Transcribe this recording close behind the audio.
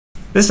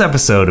This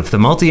episode of the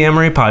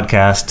Multiamory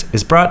podcast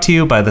is brought to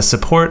you by the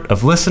support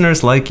of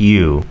listeners like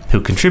you who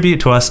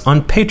contribute to us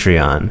on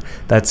Patreon.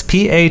 That's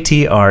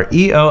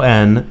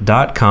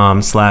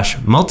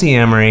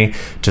patreon.com/multiamory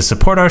to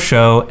support our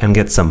show and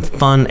get some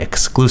fun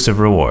exclusive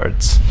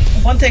rewards.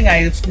 One thing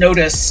I've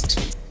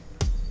noticed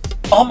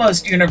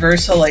almost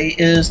universally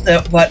is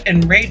that what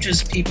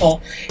enrages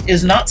people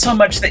is not so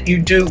much that you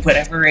do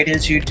whatever it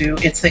is you do,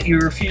 it's that you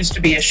refuse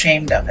to be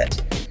ashamed of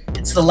it.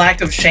 It's the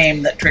lack of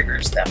shame that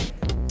triggers them.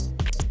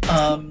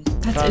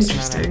 That's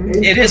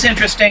interesting. It is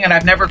interesting, and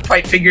I've never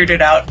quite figured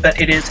it out, but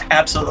it is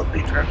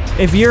absolutely true.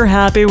 If you're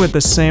happy with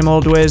the same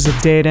old ways of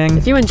dating,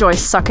 If you enjoy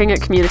sucking at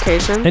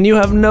communication, And you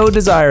have no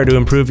desire to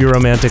improve your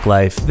romantic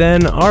life,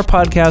 then our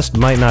podcast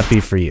might not be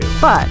for you.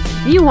 but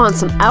if you want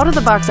some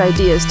out-of-the-box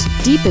ideas to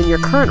deepen your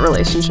current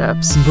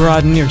relationships,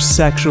 broaden your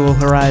sexual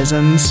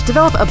horizons,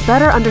 develop a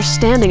better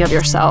understanding of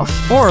yourself,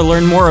 or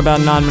learn more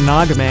about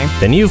non-monogamy,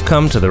 Then you've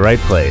come to the right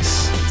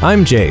place.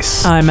 I'm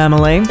Jase, I'm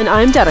Emily. and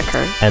I'm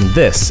Dedeker. and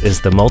this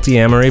is the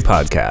Multiamory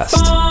podcast.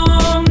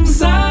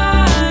 Songs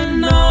I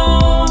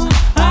know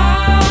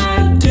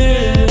I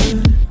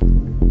did,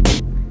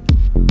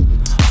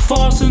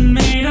 forcing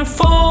me to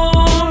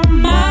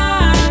form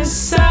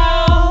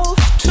myself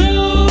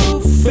to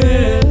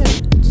fit.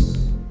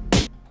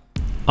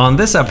 On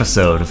this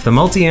episode of the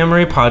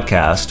Multiamory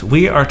podcast,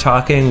 we are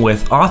talking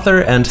with author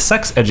and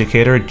sex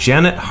educator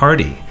Janet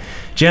Hardy.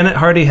 Janet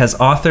Hardy has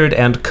authored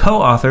and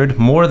co-authored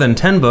more than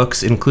 10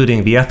 books,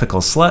 including The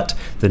Ethical Slut,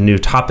 the New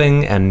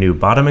Topping and New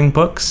Bottoming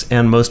books,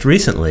 and most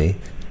recently,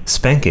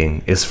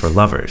 Spanking is for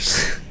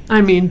Lovers. I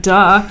mean,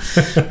 duh.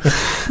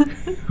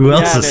 Who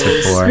else Yeah, is it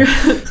it for?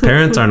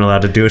 Parents aren't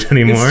allowed to do it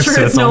anymore, It's true.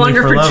 so it's no only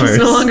longer for lovers.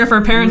 It's no longer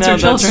for parents No, or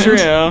children.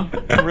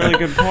 that's true. Really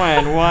good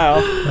point.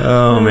 Wow.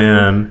 Oh,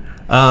 man.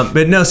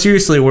 But no,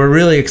 seriously, we're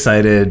really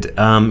excited.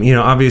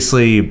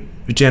 Obviously,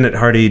 Janet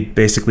Hardy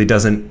basically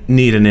doesn't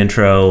need an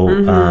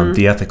intro.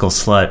 The Ethical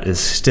Slut is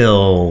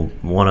still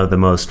one of the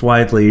most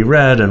widely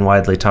read and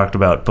widely talked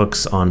about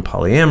books on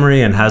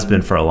polyamory and has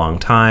been for a long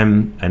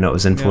time. I know it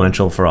was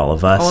influential for all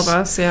of us. All of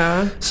us,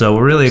 yeah. So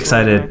we're really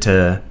excited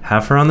to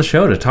have her on the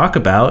show to talk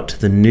about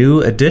the new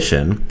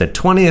edition, the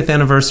 20th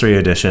anniversary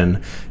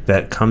edition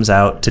that comes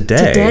out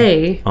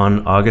today.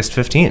 On August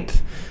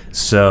 15th.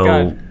 So...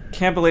 God,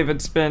 can't believe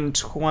it's been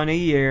 20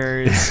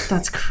 years.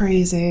 That's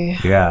crazy.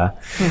 Yeah.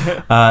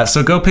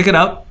 So go pick it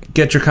up.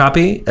 Get your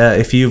copy.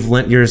 If you've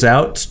lent yours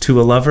out to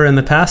a lover in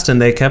the past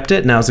and they kept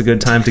it, now's a good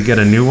time to get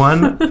a new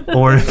one.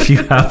 Or if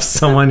you have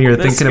someone you're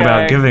This thinking guy.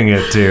 about giving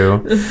it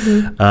to,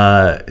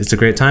 it's a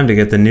great time to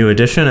get the new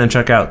edition and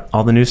check out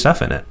all the new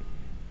stuff in it.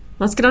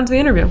 Let's get on to the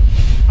interview.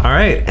 All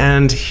right.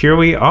 And here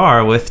we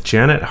are with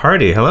Janet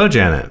Hardy. Hello,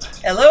 Janet.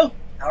 Hello,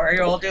 how are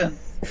you all doing?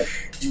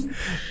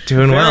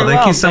 Doing well. Very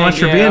Thank you well, so much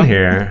for thank being you.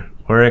 here.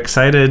 We're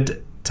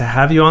excited to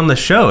have you on the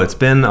show. It's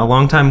been a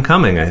long time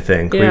coming, I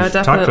think. Yeah, We've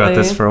talked about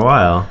this definitely. for a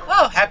while.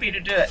 Oh, happy to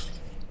do it.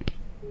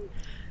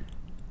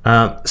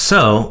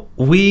 So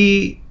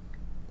we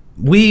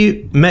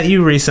met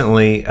you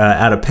recently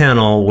at a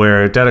panel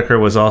where Dedeker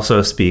was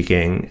also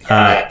speaking,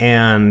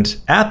 and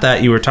at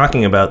that you were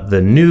talking about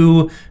the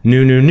new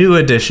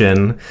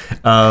edition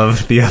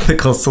of The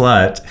Ethical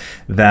Slut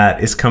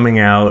that is coming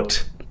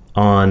out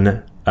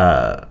on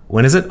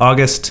when is it?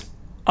 August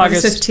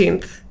August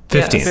 15th.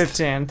 15th. Yes.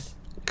 15th.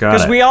 Got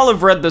Because it. we all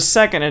have read the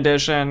second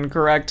edition,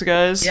 correct,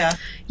 guys? Yeah.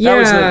 That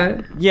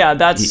was Yeah.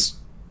 that's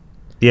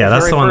Yeah,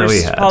 that's the one that we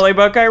first had. poly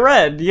book I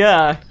read.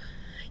 Yeah.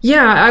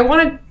 Yeah, I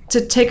wanted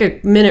to take a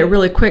minute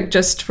really quick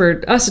just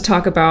for us to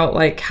talk about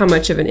like how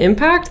much of an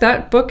impact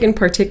that book in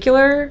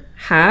particular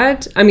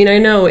had. I mean, I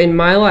know in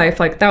my life,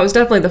 like that was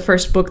definitely the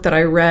first book that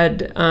I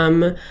read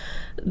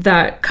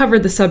that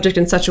covered the subject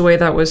in such a way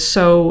that was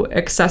so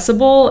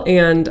accessible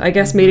and I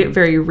guess made it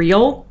very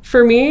real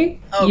for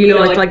me. Oh, you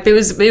know, really? like it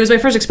was my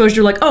first exposure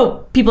to like,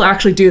 oh, people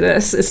actually do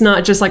this. It's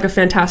not just like a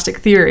fantastic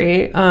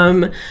theory.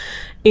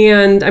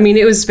 And I mean,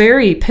 it was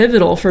very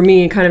pivotal for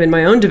me kind of in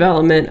my own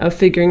development of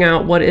figuring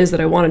out what it is that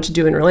I wanted to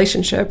do in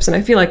relationships. And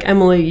I feel like,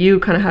 Emily,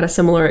 you kind of had a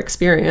similar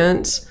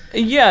experience.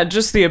 Yeah,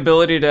 just the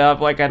ability to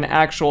have like an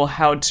actual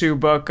how-to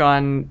book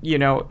on,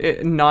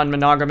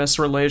 non-monogamous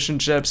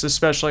relationships,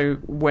 especially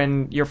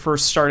when you're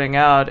first starting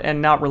out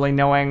and not really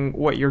knowing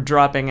what you're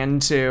dropping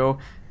into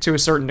to a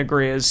certain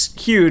degree is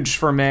huge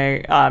for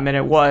me. And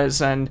it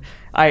was, and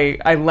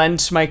I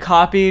lent my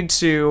copy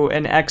to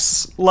an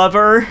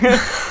ex-lover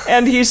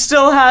and he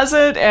still has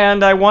it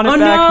and I want it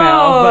back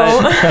now,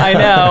 but I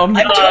know.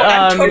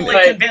 I'm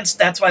totally convinced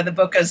that's why the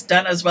book has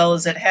done as well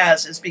as it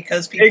has, is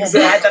because people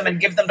buy them and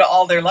give them to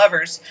all their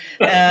lovers.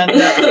 And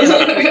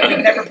we've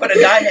never put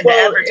a dime into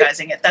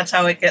advertising it. That's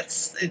how it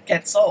gets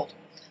sold.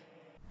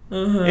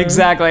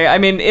 Exactly. I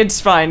mean,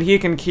 it's fine. He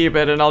can keep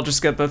it, and I'll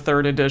just get the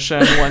third edition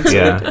once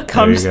it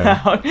comes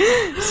out.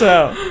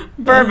 So,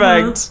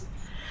 perfect.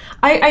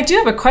 I do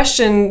have a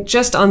question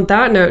just on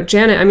that note,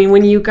 Janet. I mean,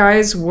 when you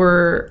guys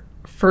were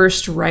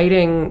first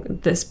writing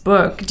this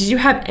book, did you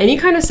have any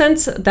kind of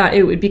sense that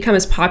it would become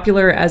as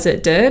popular as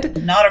it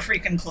did? Not a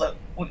freaking clue.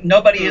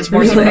 Nobody is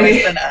more Really?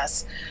 surprised than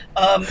us.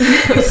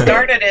 We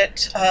started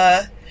it,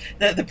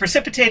 the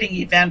precipitating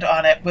event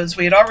on it was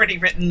we had already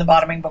written the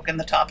bottoming book and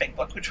the topping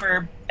book, which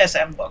were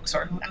SM books,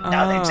 or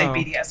now they'd say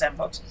BDSM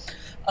books.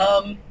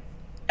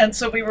 And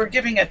so we were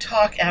giving a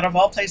talk out of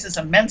all places,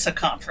 a Mensa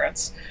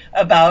conference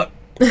about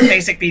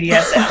basic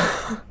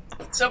BDSM.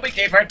 So we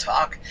gave our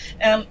talk,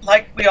 and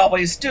like we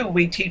always do,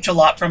 we teach a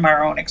lot from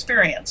our own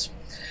experience.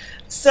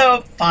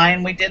 So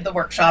fine, we did the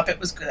workshop, it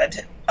was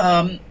good.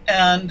 And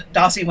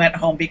Dossie went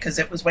home because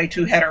it was way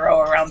too hetero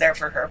around there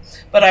for her.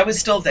 But I was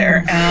still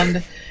there,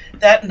 and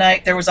that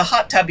night there was a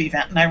hot tub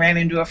event, and I ran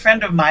into a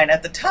friend of mine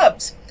at the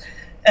tubs.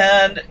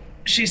 And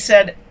she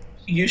said,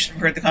 "You should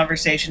have heard the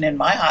conversation in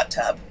my hot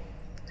tub."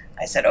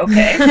 I said,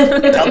 "Okay,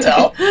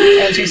 tell."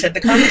 And she said, "The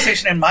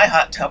conversation in my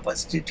hot tub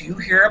was, did you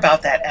hear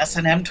about that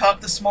S&M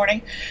talk this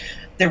morning?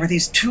 There were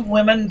these two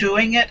women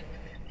doing it,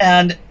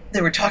 and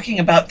they were talking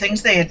about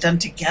things they had done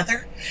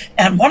together,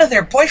 and one of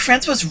their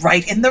boyfriends was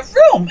right in the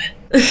room."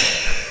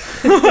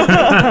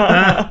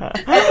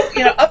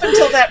 And, up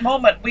until that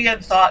moment, we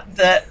had thought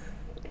that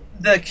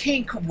the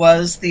kink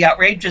was the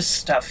outrageous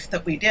stuff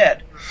that we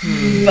did.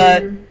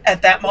 But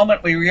at that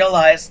moment, we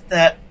realized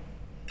that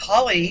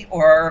poly,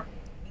 or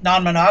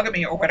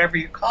non-monogamy, or whatever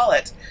you call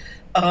it,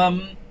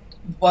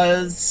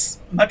 was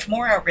much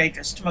more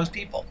outrageous to most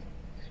people.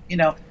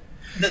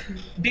 The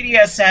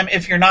BDSM,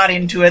 if you're not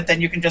into it,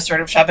 then you can just sort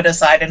of shove it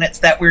aside, and it's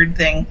that weird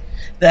thing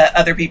that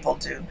other people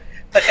do.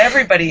 But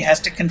everybody has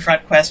to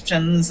confront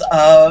questions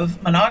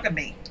of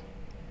monogamy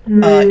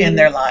in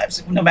their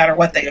lives. No matter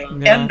what they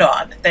end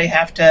on, they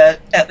have to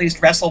at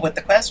least wrestle with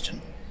the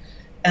question.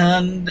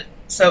 And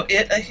so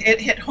it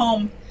hit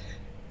home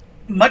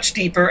much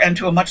deeper and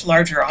to a much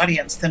larger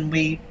audience than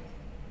we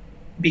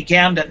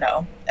began to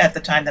know at the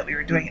time that we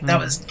were doing it. That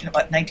was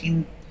about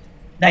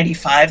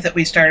 1995 that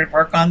we started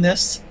work on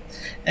this.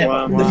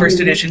 And the first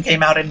edition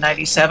came out in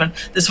 97.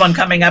 This one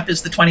coming up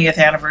is the 20th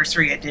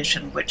anniversary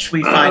edition, which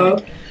we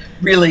find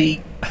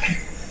really,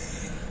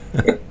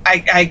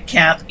 I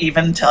can't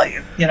even tell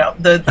you,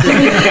 the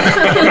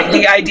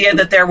idea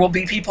that there will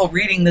be people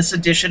reading this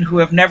edition who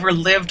have never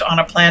lived on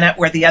a planet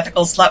where the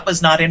Ethical Slut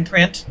was not in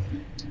print.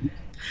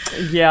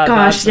 Yeah.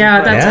 Gosh,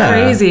 that's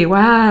crazy.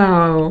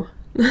 Wow.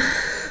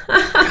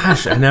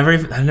 Gosh,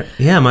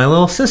 my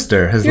little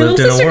sister has lived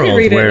in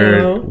a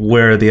world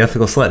where the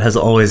Ethical Slut has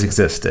always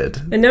existed.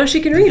 And now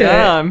she can read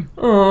it.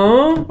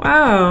 Oh,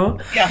 wow.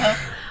 Yeah.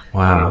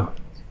 Wow.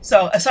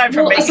 So aside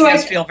from making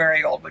us feel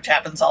very old, which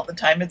happens all the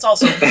time, it's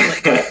also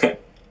really good.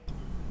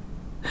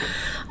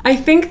 I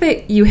think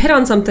that you hit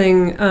on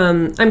something,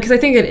 because I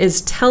think it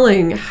is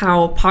telling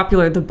how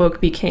popular the book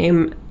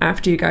became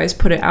after you guys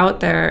put it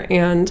out there.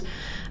 And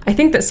I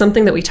think that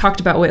something that we talked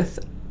about with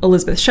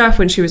Elizabeth Sheff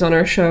when she was on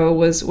our show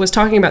was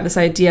talking about this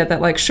idea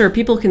that, like, sure,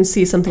 people can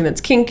see something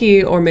that's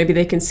kinky, or maybe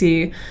they can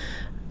see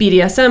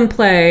BDSM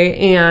play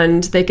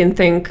and they can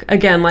think,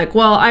 again, like,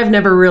 well, I've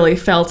never really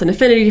felt an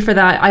affinity for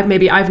that. I've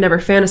never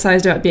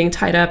fantasized about being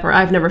tied up, or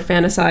I've never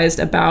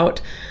fantasized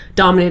about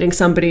dominating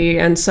somebody,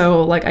 and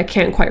so, like, I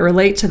can't quite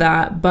relate to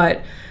that.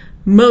 But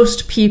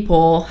most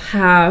people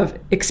have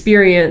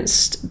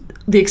experienced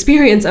the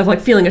experience of, like,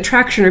 feeling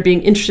attraction or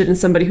being interested in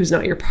somebody who's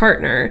not your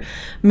partner.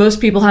 Most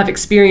people have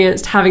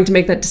experienced having to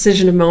make that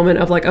decision of moment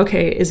of, like,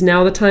 okay, is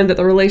now the time that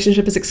the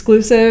relationship is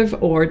exclusive,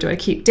 or do I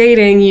keep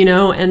dating,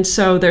 And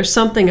so there's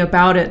something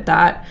about it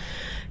that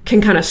can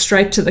kind of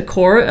strike to the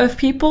core of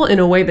people in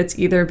a way that's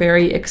either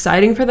very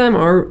exciting for them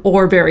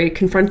or very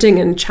confronting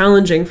and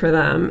challenging for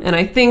them. And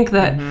I think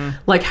that,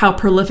 like, how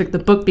prolific the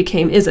book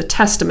became is a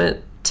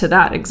testament to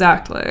that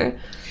exactly.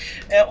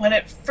 When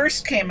it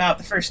first came out,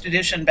 the first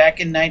edition back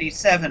in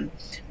 97,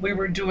 we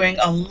were doing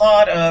a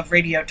lot of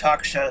radio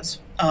talk shows,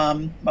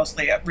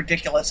 mostly at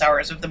ridiculous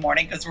hours of the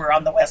morning because we're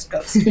on the West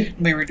Coast and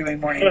we were doing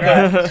morning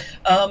drive.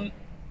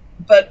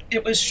 But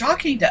it was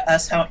shocking to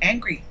us how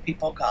angry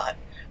people got.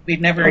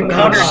 We'd never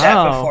encountered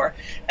that before.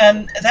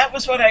 And that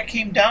was what I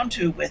came down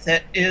to with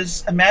it,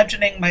 is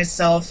imagining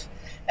myself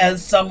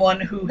as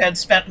someone who had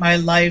spent my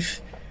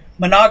life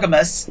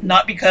monogamous,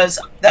 not because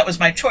that was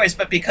my choice,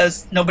 but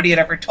because nobody had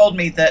ever told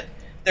me that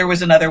there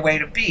was another way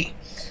to be.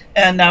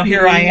 And now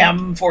here I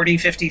am, 40,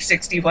 50,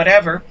 60,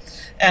 whatever,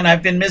 and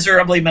I've been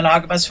miserably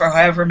monogamous for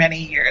however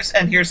many years,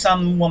 and here's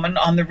some woman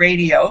on the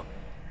radio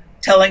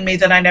telling me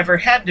that I never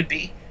had to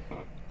be.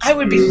 I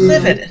would be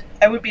livid.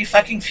 I would be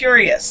fucking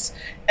furious.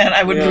 And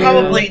I would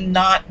probably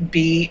not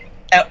be,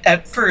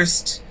 at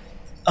first,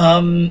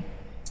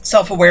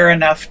 self-aware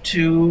enough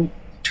to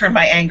turn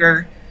my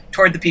anger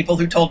toward the people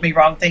who told me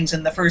wrong things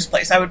in the first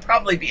place. I would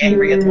probably be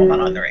angry at the woman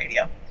on the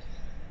radio.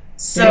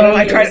 So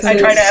I try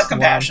to have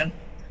compassion.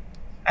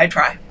 I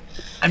try.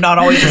 I'm not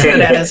always as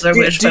good at it as I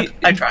wish, but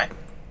I try.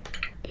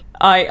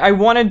 I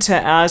wanted to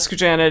ask,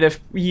 Janet, if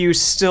you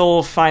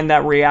still find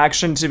that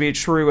reaction to be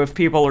true, if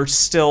people are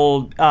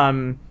still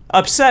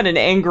upset and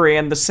angry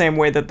in the same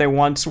way that they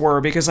once were,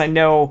 because I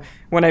know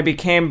when I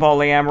became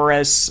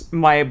polyamorous,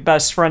 my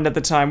best friend at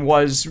the time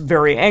was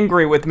very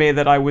angry with me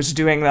that I was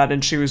doing that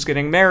and she was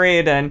getting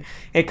married, and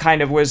it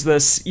kind of was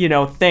this, you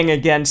know, thing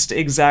against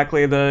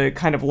exactly the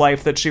kind of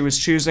life that she was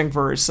choosing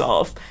for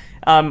herself.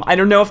 I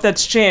don't know if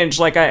that's changed.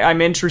 Like,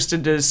 I'm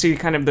interested to see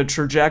kind of the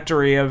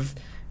trajectory of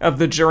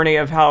the journey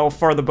of how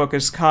far the book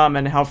has come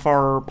and how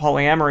far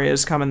polyamory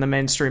has come in the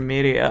mainstream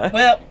media.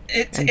 Well,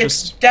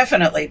 it's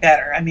definitely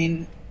better. I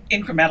mean,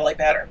 incrementally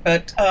better.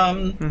 But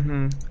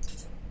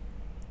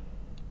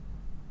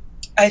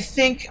I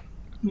think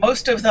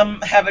most of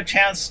them have a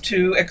chance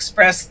to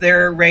express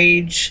their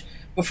rage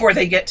before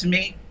they get to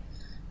me.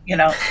 You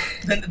know,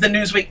 the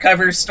Newsweek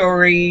cover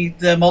story,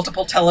 the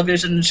multiple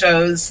television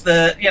shows,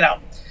 the, you know,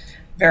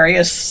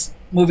 various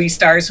movie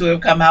stars who have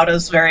come out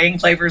as varying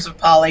flavors of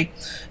poly.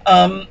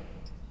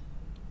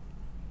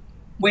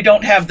 We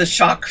don't have the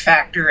shock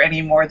factor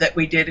anymore that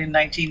we did in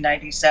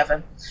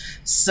 1997.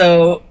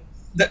 So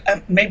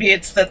maybe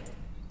it's that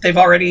they've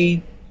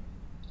already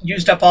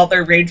used up all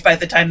their rage by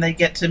the time they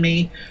get to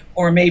me,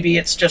 or maybe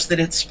it's just that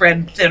it's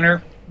spread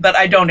thinner. But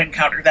I don't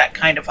encounter that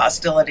kind of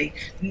hostility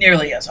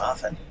nearly as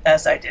often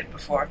as I did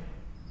before.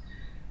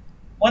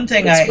 One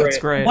thing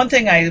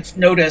I've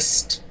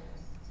noticed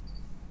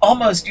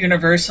almost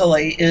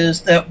universally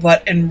is that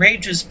what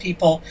enrages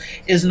people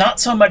is not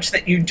so much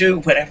that you do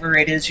whatever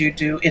it is you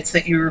do, it's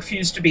that you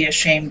refuse to be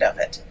ashamed of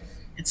it.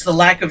 It's the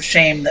lack of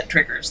shame that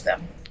triggers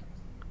them.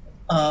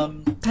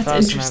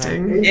 That's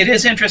interesting. It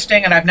is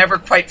interesting, and I've never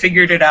quite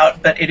figured it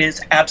out, but it is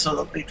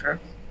absolutely true.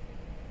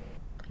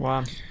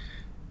 Wow.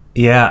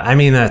 Yeah, I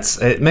mean,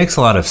 it makes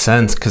a lot of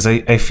sense, because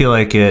I feel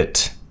like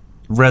it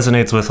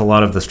resonates with a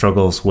lot of the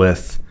struggles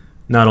with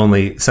not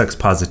only sex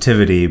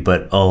positivity,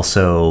 but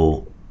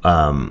also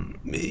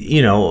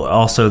you know,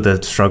 also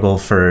the struggle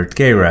for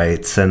gay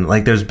rights. And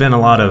like, there's been a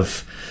lot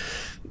of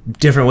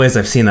different ways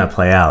I've seen that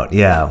play out.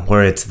 Yeah.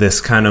 Where it's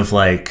this kind of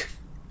like,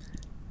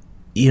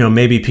 you know,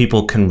 maybe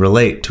people can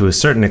relate to a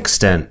certain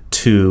extent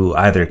to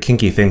either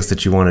kinky things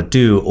that you want to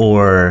do,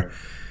 or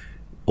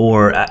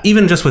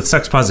even just with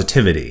sex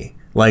positivity.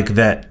 Like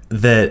that,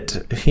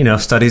 you know,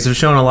 studies have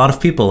shown a lot of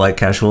people like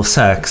casual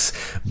sex,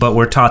 but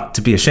we're taught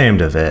to be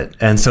ashamed of it.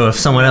 And so if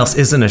someone else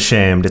isn't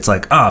ashamed, it's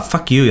like, oh,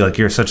 fuck you, like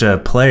you're such a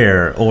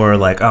player, or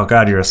like, oh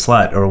God, you're a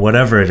slut, or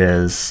whatever it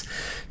is,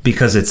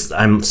 because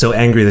I'm so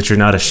angry that you're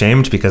not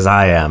ashamed, because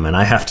I am, and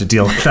I have to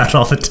deal with that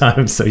all the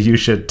time, so you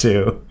should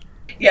too.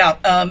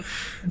 Yeah,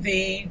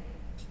 the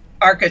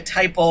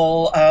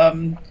archetypal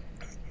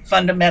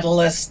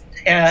fundamentalist,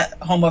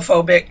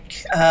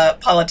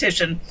 homophobic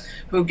politician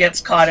who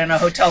gets caught in a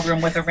hotel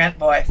room with a rent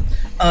boy.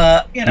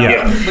 You know,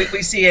 yeah.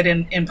 we see it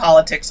in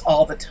politics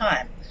all the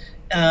time.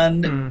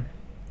 And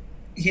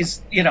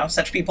you know,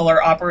 such people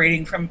are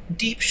operating from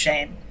deep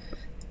shame.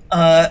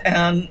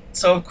 And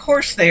so, of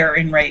course, they are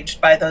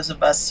enraged by those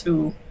of us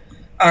who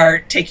are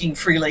taking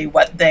freely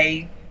what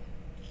they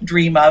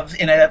dream of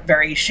in a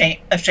very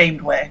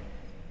ashamed way.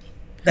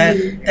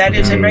 That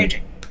is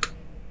enraging.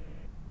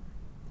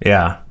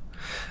 Yeah.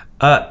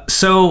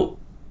 So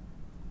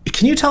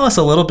can you tell us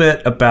a little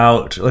bit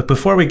about, like,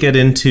 before we get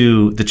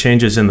into the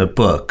changes in the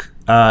book,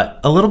 a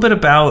little bit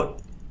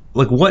about,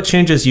 like, what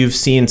changes you've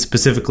seen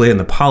specifically in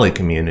the poly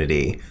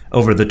community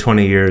over the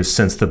 20 years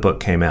since the book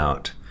came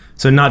out?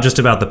 So not just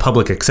about the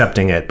public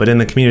accepting it, but in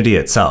the community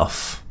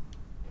itself.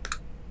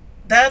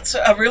 That's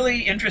a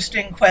really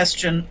interesting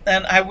question.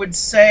 And I would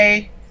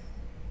say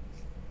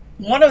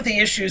one of the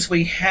issues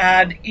we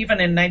had, even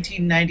in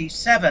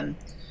 1997,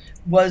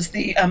 was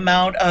the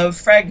amount of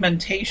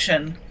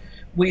fragmentation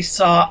we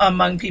saw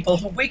among people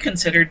who we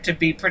considered to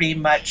be pretty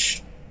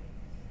much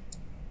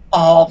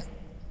all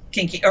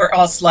kinky, or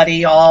all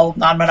slutty, all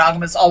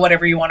non-monogamous, all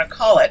whatever you want to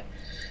call it.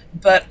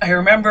 But I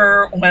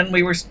remember when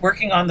we were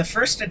working on the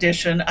first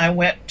edition, I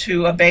went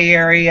to a Bay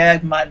Area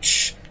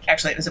munch.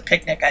 Actually, it was a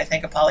picnic, I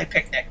think, a poly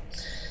picnic.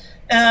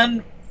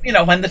 And, you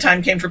know, when the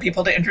time came for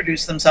people to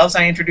introduce themselves,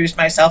 I introduced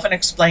myself and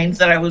explained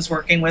that I was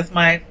working with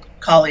my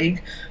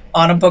colleague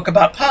on a book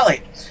about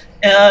poly.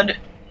 And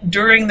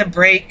during the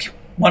break,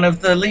 one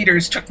of the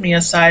leaders took me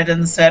aside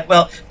and said,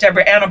 well,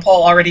 Deborah Annapol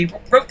already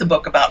wrote the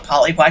book about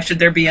poly. Why should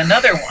there be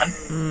another one?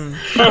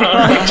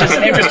 Which is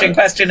an interesting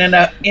question in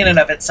and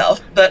of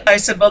itself. But I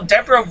said, well,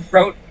 Deborah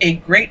wrote a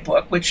great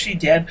book, which she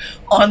did,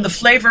 on the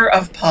flavor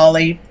of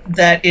poly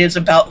that is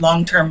about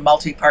long-term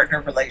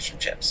multi-partner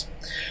relationships.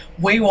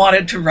 We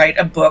wanted to write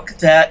a book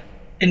that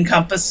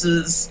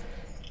encompasses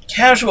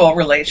casual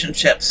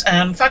relationships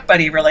and fuck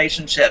buddy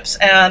relationships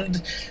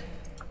and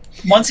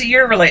once a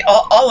year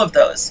all of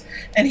those.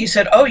 And he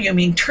said, oh, you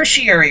mean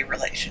tertiary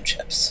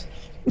relationships?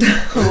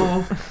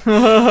 And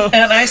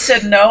I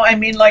said, no, I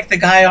mean like the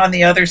guy on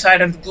the other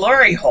side of the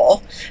glory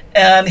hole.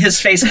 And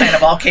his face kind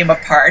of all came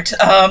apart.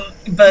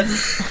 But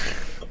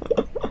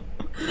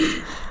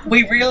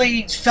we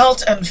really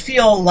felt and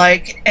feel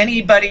like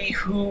anybody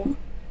who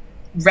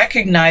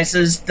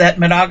recognizes that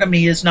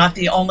monogamy is not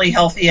the only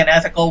healthy and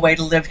ethical way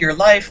to live your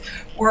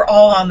life, we're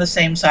all on the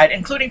same side,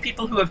 including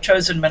people who have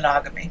chosen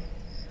monogamy.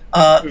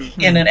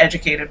 in an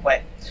educated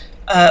way.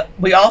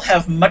 We all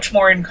have much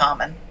more in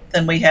common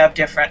than we have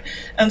different.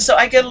 And so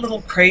I get a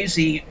little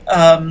crazy,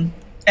 and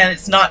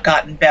it's not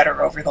gotten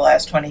better over the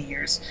last 20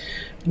 years,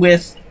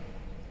 with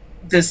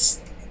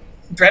this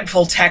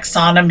dreadful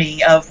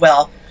taxonomy of,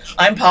 well,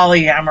 I'm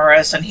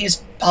polyamorous and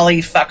he's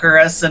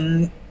polyfuckerous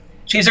and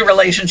she's a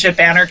relationship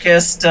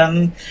anarchist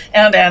and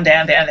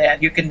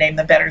you can name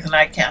them better than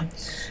I can.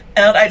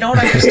 And I don't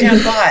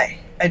understand why.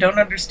 I don't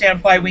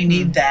understand why we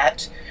need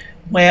that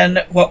when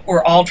what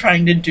we're all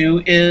trying to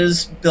do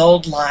is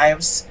build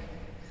lives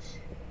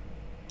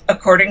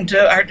according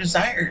to our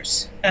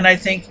desires. And I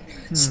think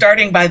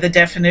starting by the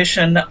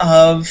definition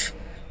of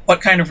what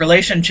kind of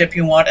relationship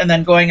you want and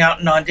then going out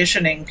and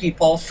auditioning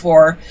people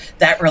for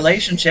that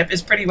relationship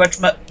is pretty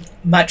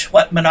much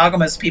what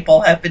monogamous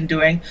people have been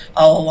doing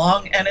all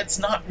along. And it's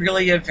not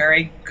really a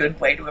very good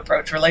way to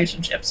approach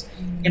relationships,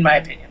 in my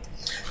opinion.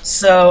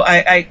 So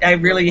I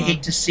really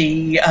hate to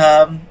see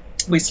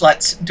we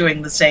sluts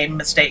doing the same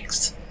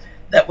mistakes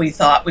that we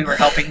thought we were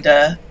helping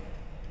to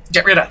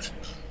get rid of.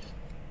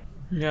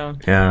 Yeah.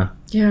 Yeah.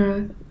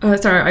 Yeah.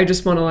 Sorry, I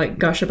just want to like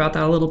gush about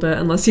that a little bit,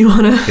 unless you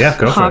want to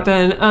go hop for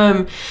it.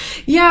 in.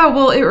 Yeah,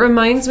 well, it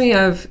reminds me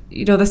of,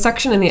 the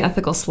section in the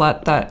Ethical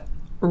Slut that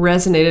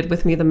resonated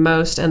with me the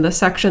most, and the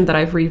section that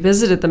I've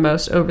revisited the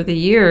most over the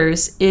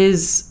years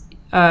is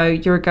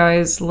your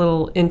guys'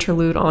 little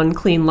interlude on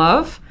clean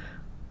love,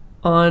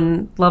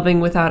 on loving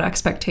without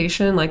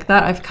expectation. Like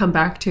that I've come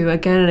back to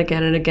again and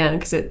again and again,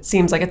 because it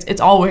seems like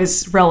it's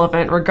always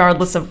relevant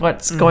regardless of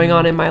what's going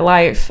on in my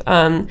life.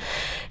 And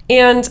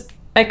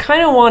I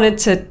kind of wanted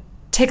to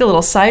take a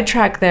little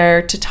sidetrack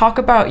there to talk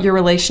about your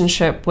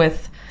relationship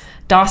with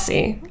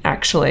Jase,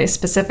 actually,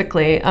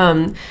 specifically,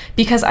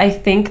 because I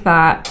think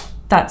that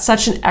that's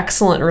such an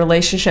excellent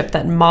relationship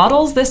that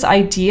models this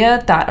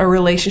idea that a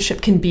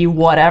relationship can be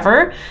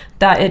whatever,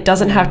 that it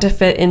doesn't have to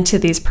fit into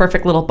these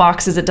perfect little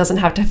boxes, it doesn't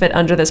have to fit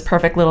under this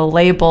perfect little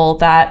label,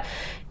 that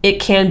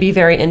it can be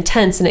very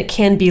intense and it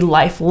can be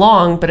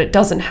lifelong, but it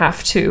doesn't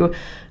have to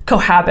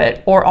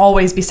cohabit or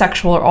always be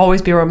sexual or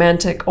always be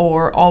romantic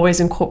or always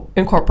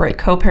incorporate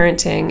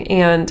co-parenting.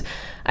 And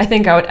I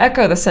think I would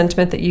echo the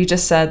sentiment that you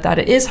just said, that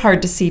it is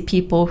hard to see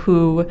people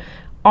who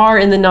are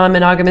in the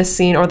non-monogamous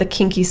scene or the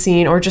kinky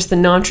scene or just the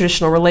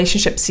non-traditional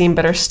relationship scene,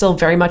 but are still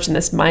very much in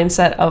this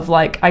mindset of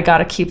like, I got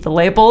to keep the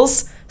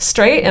labels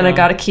straight and I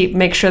got to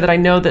make sure that I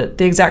know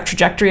the exact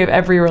trajectory of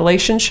every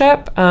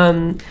relationship.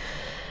 I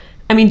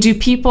mean, do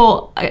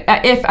people,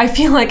 if I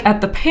feel like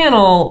at the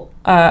panel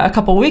a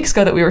couple weeks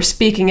ago that we were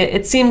speaking,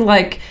 it seemed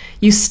like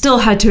you still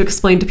had to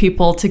explain to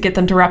people to get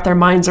them to wrap their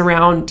minds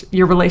around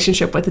your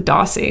relationship with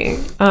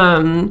Jase.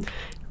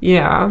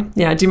 Yeah.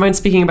 Do you mind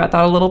speaking about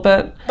that a little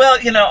bit? Well,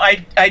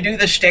 I do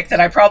the shtick that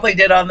I probably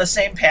did on the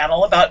same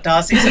panel about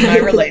Jase's and my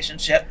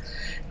relationship,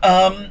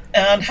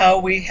 and how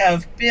we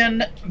have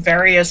been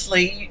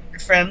variously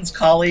friends,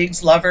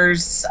 colleagues,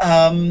 lovers,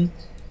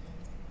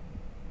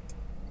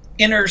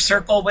 inner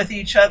circle with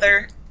each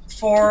other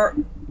for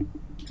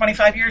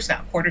 25 years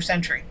now, quarter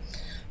century.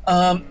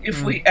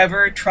 If we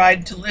ever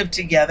tried to live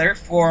together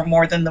for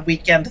more than the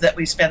weekend that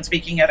we spent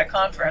speaking at a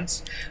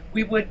conference,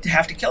 we would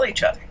have to kill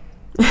each other.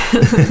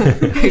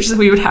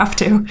 We would have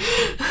to.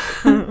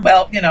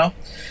 Well,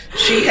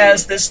 she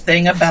has this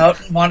thing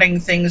about wanting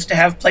things to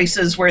have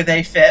places where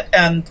they fit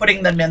and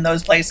putting them in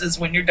those places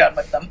when you're done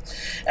with them.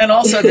 And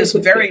also this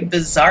very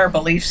bizarre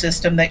belief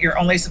system that you're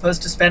only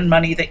supposed to spend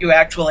money that you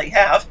actually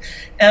have.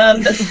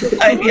 And,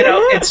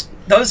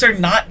 those are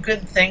not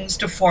good things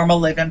to form a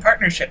live-in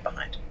partnership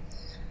behind.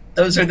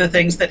 Those are the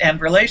things that end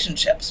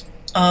relationships.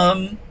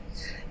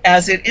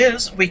 As it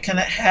is, we can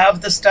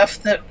have the stuff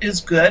that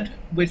is good,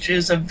 which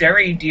is a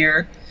very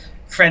dear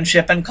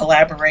friendship and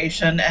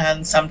collaboration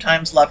and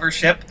sometimes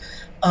lovership,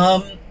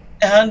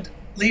 and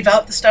leave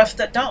out the stuff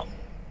that don't.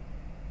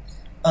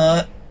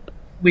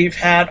 We've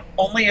had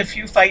only a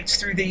few fights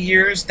through the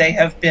years. They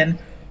have been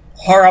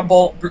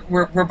horrible.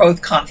 We're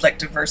both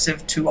conflict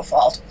aversive to a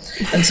fault.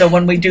 And so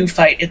when we do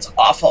fight, it's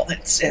awful.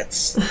 It's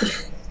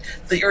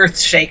the earth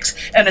shakes,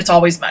 and it's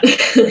always money.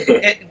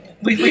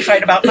 We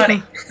fight about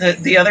money.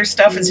 The other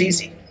stuff is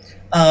easy.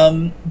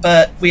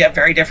 But we have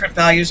very different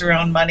values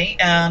around money,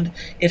 and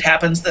it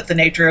happens that the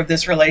nature of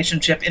this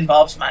relationship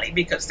involves money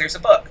because there's a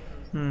book.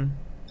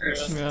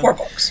 There's 4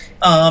 books.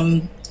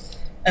 And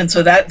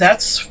so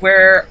that's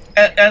where,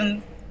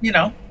 and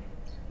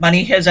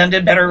money has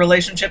ended better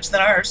relationships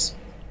than ours.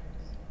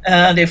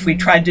 And if we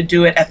tried to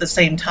do it at the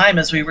same time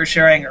as we were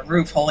sharing a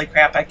roof, holy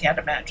crap, I can't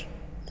imagine.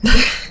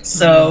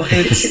 So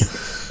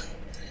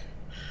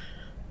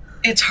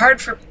it's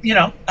hard for,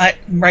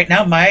 right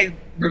now,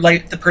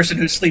 the person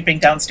who's sleeping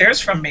downstairs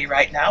from me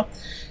right now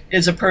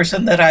is a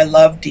person that I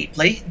love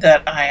deeply,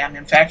 that I am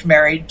in fact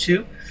married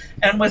to,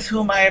 and with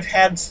whom I have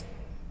had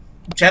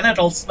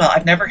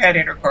I've never had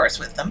intercourse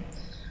with them.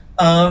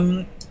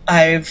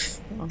 I've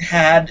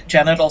had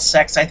genital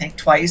sex, I think,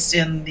 twice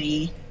in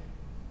the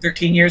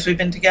 13 years we've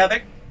been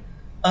together.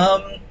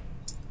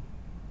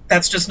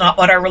 That's just not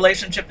what our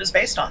relationship is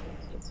based on.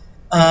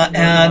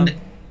 And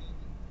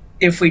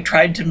if we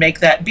tried to make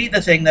that be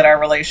the thing that our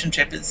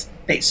relationship is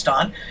based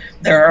on,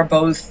 there are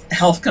both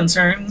health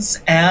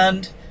concerns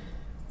and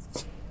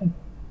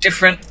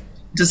different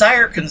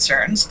desire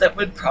concerns that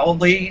would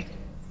probably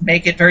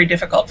make it very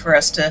difficult for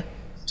us to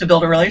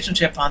build a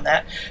relationship on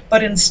that.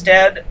 But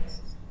instead,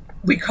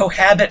 we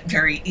cohabit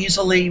very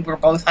easily. We're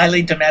both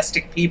highly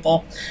domestic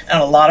people,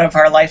 and a lot of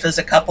our life as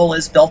a couple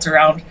is built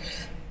around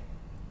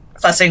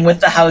fussing with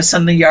the house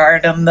and the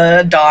yard and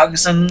the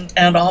dogs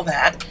and all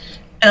that.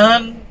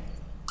 And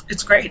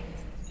it's great.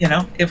 You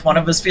know, if one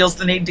of us feels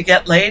the need to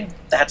get laid,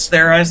 that's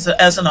there as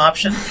an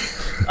option.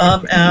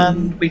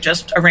 And we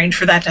just arrange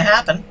for that to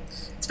happen.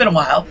 It's been a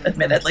while,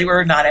 admittedly.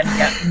 We're not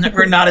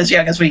as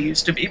young as we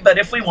used to be, but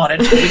if we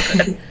wanted to, we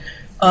could.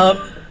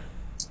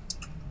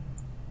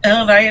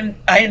 And I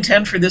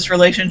intend for this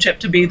relationship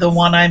to be the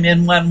one I'm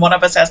in when one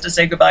of us has to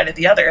say goodbye to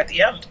the other at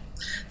the end.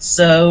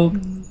 So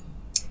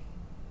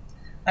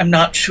I'm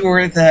not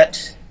sure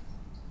that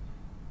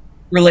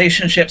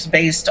relationships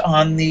based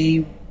on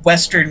the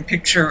Western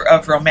picture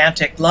of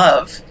romantic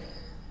love,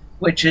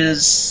 which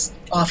is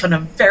often a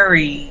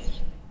very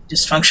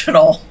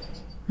dysfunctional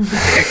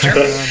picture,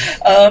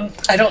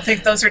 I don't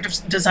think those are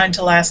designed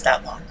to last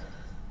that long.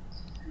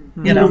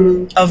 You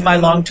know, of my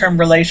long-term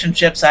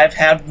relationships, I've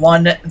had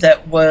one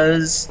that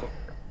was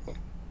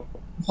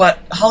what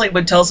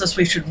Hollywood tells us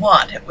we should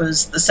want. It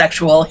was the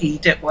sexual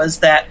heat, it was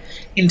that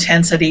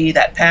intensity,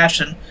 that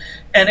passion,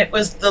 and it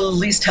was the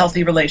least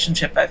healthy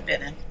relationship I've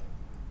been in.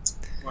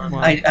 Wow.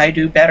 I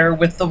do better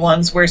with the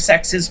ones where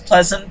sex is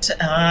pleasant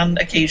and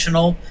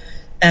occasional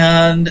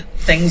and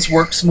things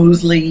work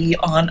smoothly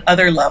on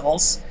other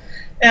levels.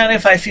 And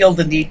if I feel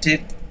the need to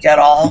get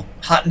all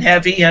hot and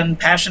heavy and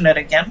passionate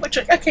again, which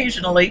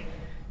occasionally,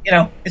 you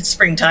know, it's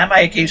springtime, I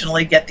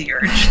occasionally get the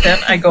urge, then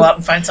I go out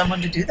and find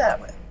someone to do that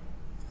with.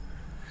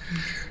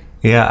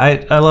 Yeah,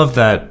 I love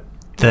that.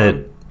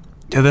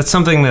 That's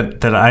something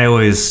that I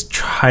always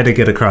try to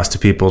get across to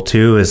people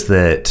too, is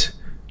that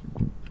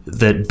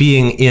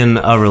being in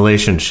a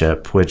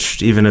relationship,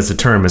 which even as a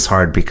term is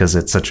hard because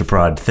it's such a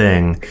broad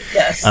thing.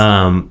 Yes.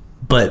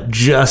 But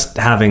just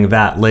having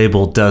that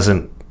label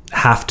doesn't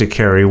have to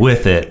carry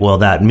with it, well,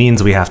 that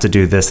means we have to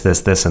do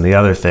this, and the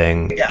other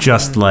thing. Yeah.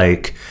 Just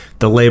like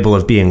the label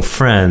of being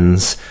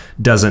friends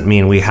doesn't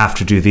mean we have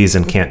to do these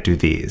and can't do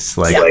these.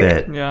 Like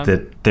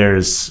that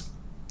there's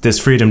this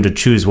freedom to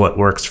choose what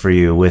works for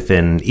you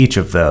within each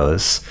of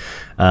those.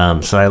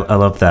 So I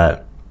love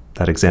that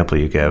example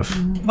you give.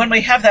 When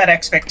we have that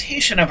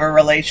expectation of a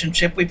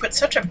relationship, we put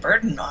such a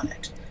burden on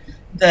it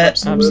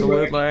that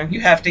absolutely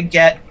you have to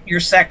get your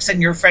sex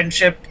and your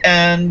friendship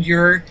and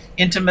your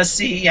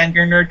intimacy and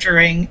your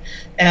nurturing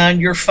and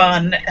your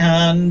fun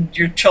and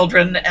your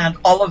children and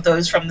all of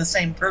those from the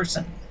same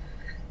person.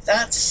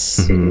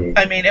 That's,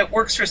 I mean, it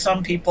works for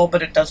some people,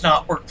 but it does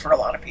not work for a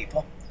lot of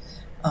people.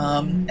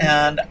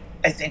 And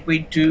I think we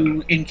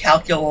do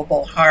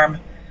incalculable harm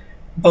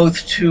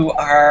both to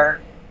our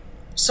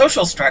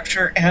social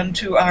structure and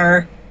to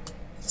our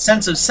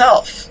sense of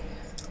self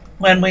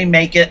when we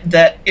make it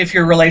that if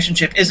your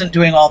relationship isn't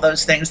doing all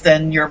those things,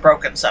 then you're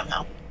broken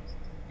somehow.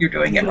 You're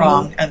doing it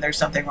wrong and there's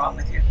something wrong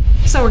with you.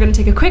 So we're going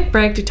to take a quick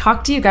break to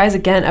talk to you guys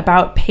again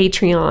about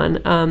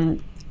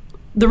Patreon.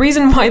 The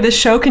reason why this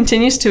show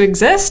continues to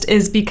exist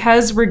is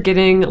because we're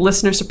getting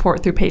listener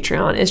support through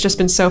Patreon. It's just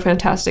been so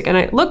fantastic. And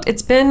I looked,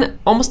 it's been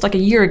almost like a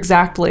year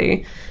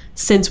exactly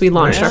since we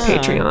launched our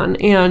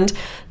Patreon. And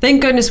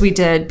thank goodness we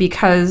did,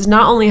 because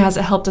not only has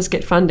it helped us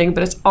get funding,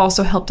 but it's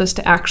also helped us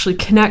to actually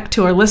connect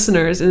to our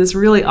listeners in this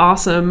really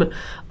awesome,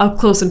 up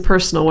close and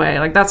personal way.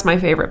 Like, that's my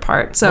favorite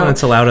part. So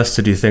it's allowed us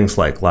to do things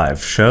like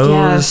live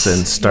shows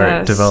and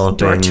start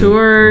developing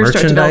tours,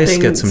 merchandise,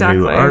 get some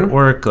new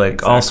artwork,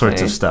 like all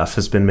sorts of stuff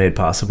has been made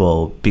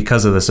possible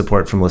because of the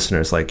support from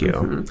listeners like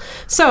you.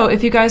 So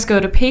if you guys go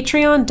to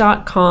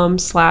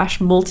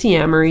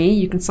patreon.com/multiamory,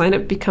 you can sign up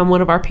to become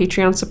one of our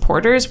Patreon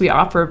supporters. We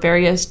offer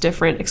various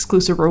different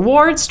exclusive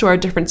rewards to our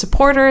different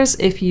supporters.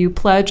 If you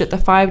pledge at the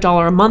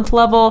 $5 a month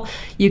level,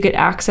 you get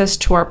access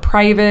to our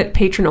private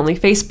patron-only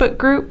Facebook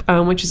group,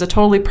 which is a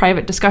totally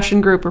private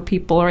discussion group where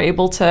people are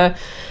able to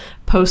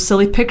post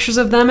silly pictures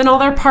of them and all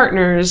their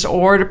partners,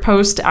 or to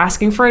post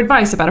asking for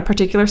advice about a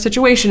particular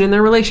situation in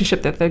their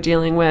relationship that they're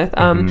dealing with.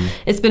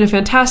 It's been a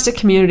fantastic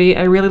community.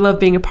 I really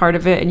love being a part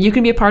of it, and you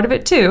can be a part of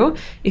it too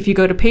if you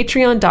go to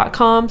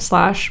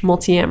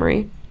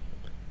patreon.com/multiamory.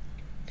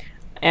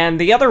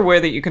 And the other way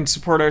that you can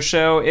support our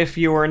show, if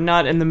you are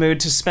not in the mood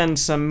to spend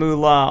some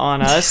moolah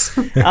on us,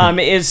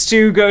 is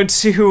to go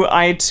to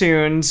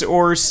iTunes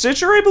or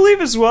Stitcher, I believe,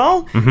 as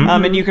well.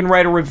 And you can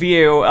write a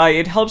review.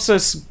 It helps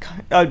us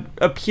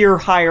appear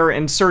higher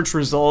in search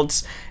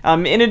results.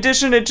 In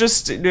addition,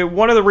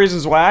 one of the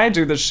reasons why I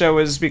do this show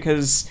is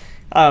because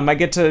I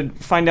get to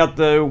find out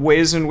the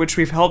ways in which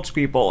we've helped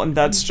people, and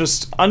that's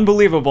just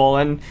unbelievable.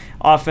 And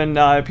often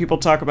people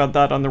talk about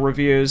that on the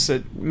reviews.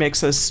 It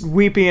makes us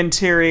weepy and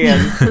teary,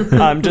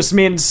 and just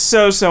means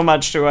so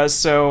much to us.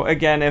 So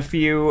again, if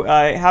you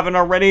haven't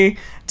already,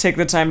 take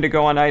the time to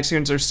go on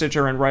iTunes or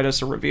Stitcher and write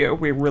us a review.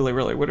 We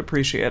really would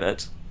appreciate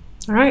it.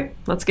 All right,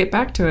 let's get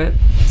back to it.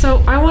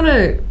 So I want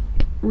to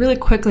really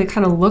quickly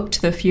kind of look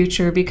to the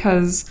future,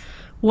 because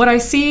what I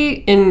see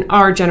in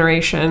our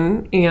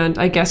generation, and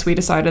I guess we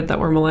decided that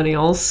we're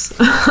millennials.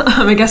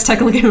 I guess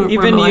technically we're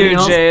Even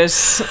millennials. you,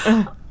 Jase.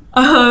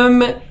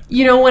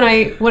 You know, when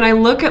I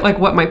look at like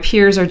what my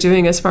peers are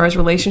doing as far as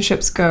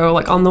relationships go,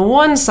 like on the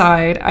one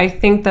side, I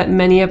think that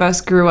many of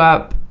us grew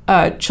up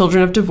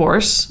children of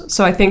divorce.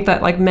 So I think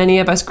that like many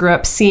of us grew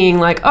up seeing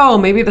like, oh,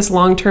 maybe this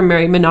long-term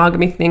married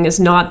monogamy thing is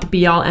not the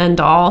be-all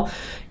end-all.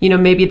 You know,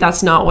 maybe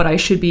that's not what I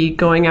should be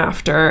going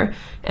after.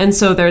 And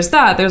so there's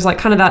like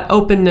kind of that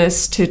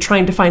openness to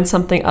trying to find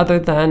something other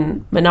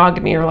than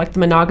monogamy, or like the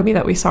monogamy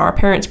that we saw our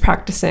parents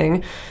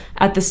practicing.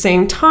 At the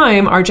same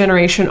time, our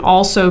generation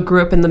also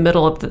grew up in the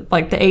middle of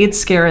the AIDS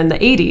scare in the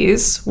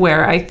 80s,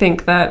 where I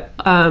think that,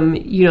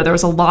 there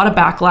was a lot of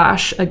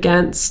backlash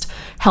against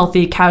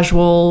healthy,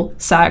 casual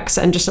sex,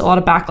 and just a lot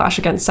of backlash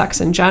against sex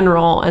in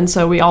general. And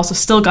so we also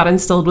still got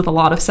instilled with a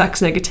lot of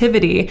sex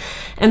negativity.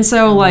 And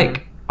so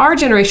like, our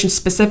generation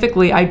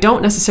specifically, I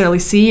don't necessarily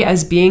see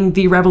as being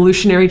the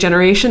revolutionary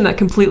generation that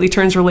completely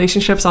turns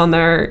relationships on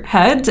their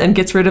heads and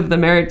gets rid of the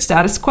marriage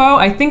status quo.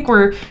 I think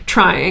we're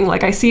trying.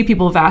 Like, I see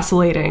people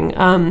vacillating.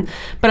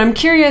 But I'm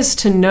curious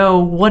to know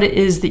what it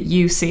is that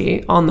you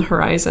see on the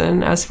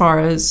horizon as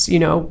far as,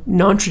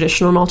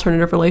 non-traditional and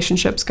alternative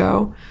relationships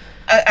go.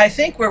 I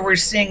think where we're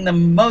seeing the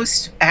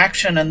most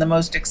action and the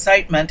most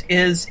excitement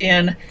is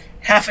in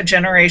half a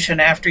generation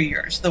after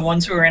yours, the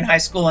ones who are in high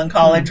school and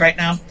college right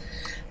now.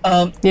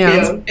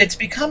 It's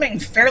becoming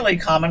fairly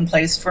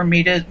commonplace for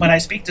me to, when I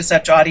speak to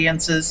such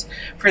audiences,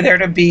 for there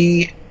to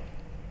be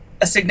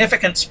a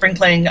significant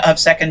sprinkling of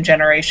second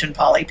generation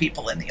poly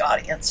people in the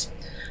audience.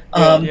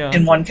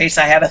 In one case,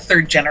 I had a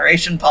third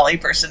generation poly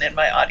person in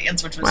my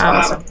audience, which was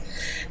awesome.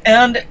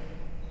 And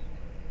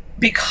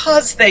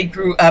because they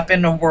grew up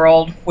in a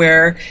world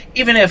where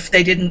even if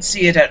they didn't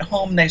see it at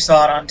home, they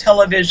saw it on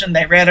television,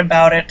 they read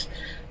about it,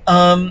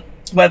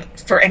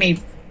 for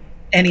any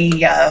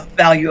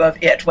value of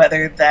it,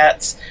 whether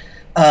that's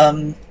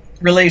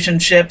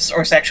relationships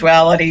or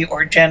sexuality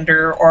or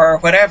gender or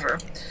whatever.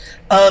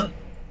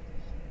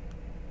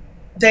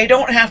 They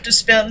don't have to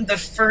spend the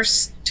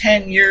first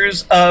 10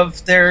 years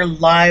of their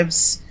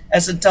lives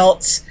as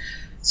adults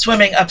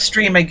swimming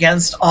upstream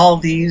against all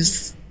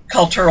these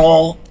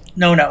cultural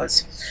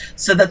no-nos,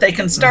 so that they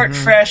can start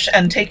fresh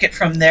and take it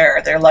from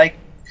there. They're like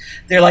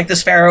the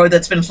sparrow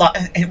that's been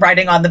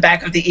riding on the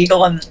back of the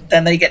eagle, and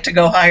then they get to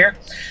go higher.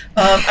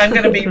 I'm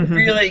going to be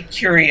really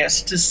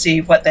curious to see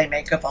what they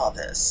make of all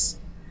this.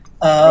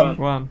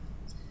 What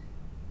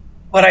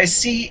I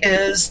see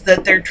is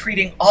that they're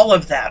treating all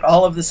of that,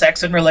 all of the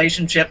sex and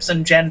relationships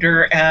and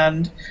gender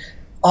and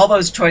all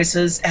those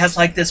choices as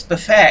like this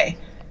buffet.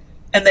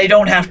 And they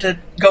don't have to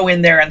go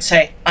in there and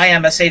say, I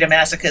am a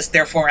sadomasochist,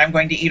 therefore I'm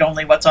going to eat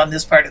only what's on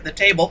this part of the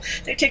table.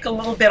 They take a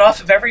little bit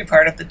off of every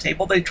part of the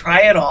table. They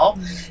try it all.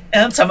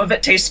 And some of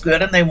it tastes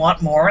good and they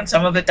want more, and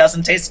some of it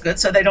doesn't taste good,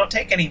 so they don't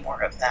take any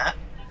more of that.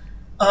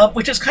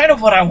 Which is kind of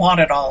what I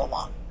wanted all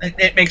along.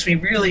 It makes me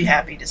really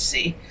happy to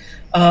see.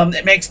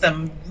 It makes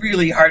them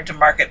really hard to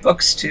market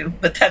books to,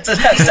 but that's a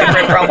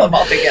separate problem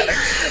altogether.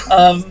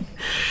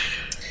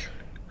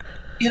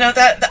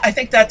 I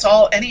think that's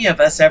all any of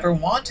us ever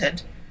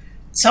wanted.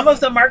 Some of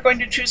them are going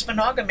to choose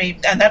monogamy,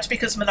 and that's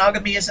because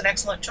monogamy is an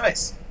excellent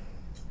choice.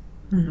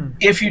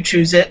 If you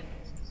choose it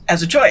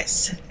as a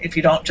choice, if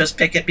you don't just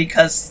pick it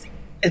because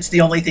it's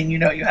the only thing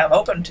you have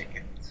open to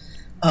you.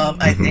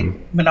 I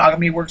think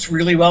monogamy works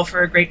really well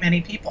for a great many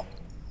people,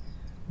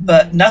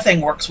 but nothing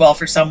works well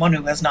for someone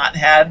who has not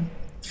had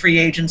free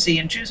agency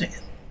in choosing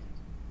it.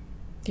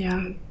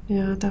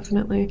 Yeah,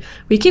 definitely.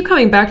 We keep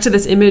coming back to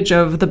this image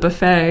of the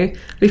buffet.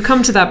 We've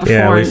come to that before.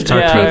 Yeah, we've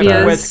talked about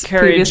that with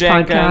Carrie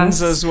Jenkins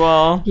podcasts as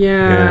well.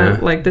 Yeah,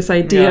 like this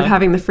idea of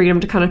having the freedom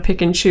to kind of pick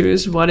and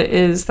choose what it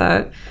is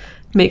that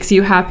makes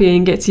you happy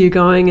and gets you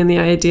going, and the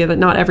idea that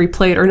not every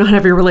plate or not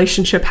every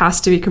relationship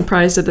has to be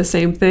comprised of the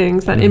same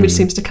things. That image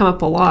seems to come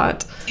up a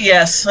lot.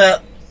 Yes.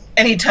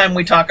 Anytime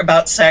we talk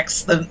about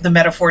sex, the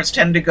metaphors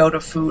tend to go to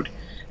food.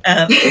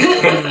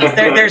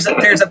 There's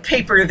a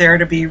paper there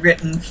to be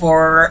written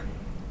for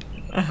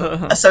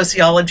a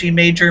sociology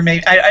major.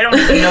 Maybe I don't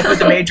even know who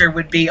the major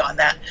would be on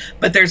that,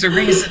 but there's a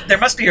reason. There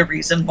must be a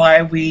reason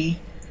why we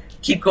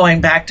keep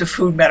going back to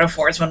food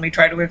metaphors when we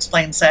try to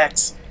explain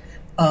sex.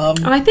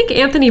 I think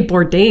Anthony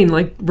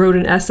Bourdain wrote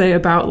an essay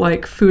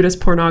about food as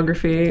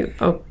pornography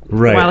a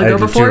while ago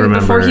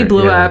before he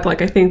blew up.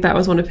 I think that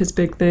was one of his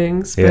big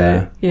things. But,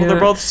 well, they're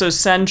both so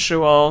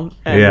sensual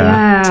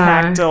and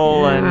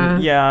tactile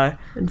and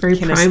very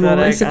primal,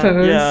 I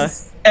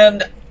suppose.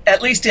 And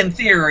at least in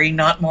theory,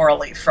 not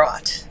morally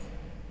fraught.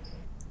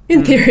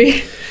 In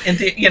theory,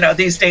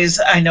 these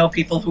days I know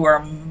people who are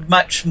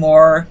much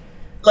more.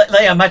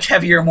 Lay a much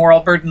heavier moral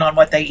burden on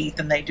what they eat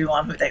than they do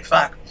on who they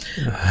fuck.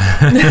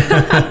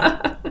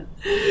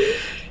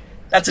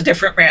 That's a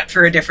different rant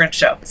for a different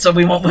show, so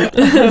we won't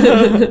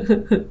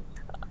move.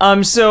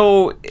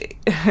 So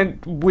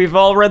we've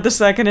all read the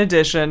second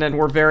edition, and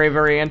we're very,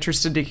 very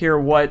interested to hear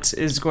what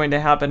is going to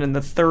happen in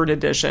the third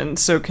edition.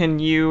 So can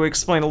you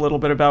explain a little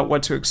bit about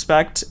what to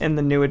expect in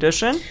the new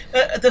edition?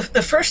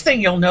 The first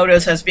thing you'll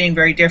notice as being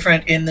very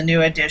different in the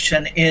new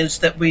edition is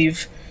that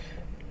we've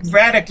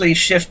radically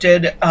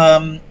shifted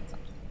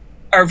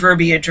our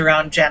verbiage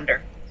around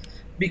gender.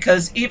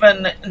 Because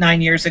even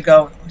 9 years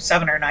ago,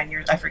 7 or 9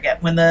 years, I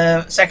forget, when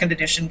the second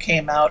edition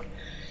came out,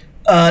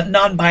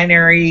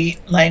 non-binary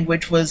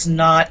language was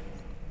not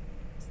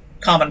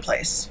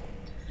commonplace.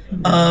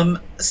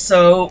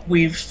 So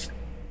we've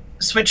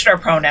switched our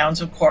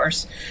pronouns, of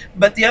course.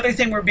 But the other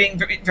thing we're being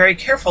very, very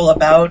careful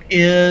about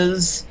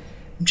is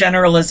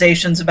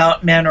generalizations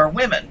about men or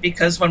women.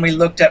 Because when we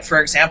looked at, for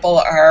example,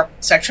 our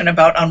section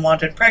about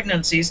unwanted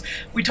pregnancies,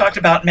 we talked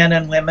about men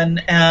and women.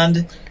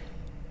 And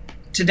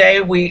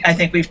today, I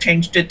think we've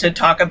changed it to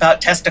talk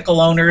about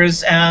testicle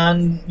owners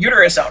and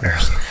uterus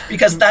owners,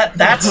 because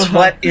that's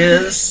what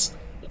is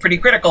pretty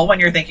critical when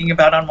you're thinking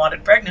about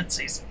unwanted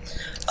pregnancies.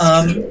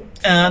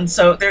 And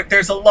so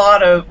there's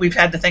we've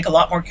had to think a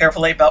lot more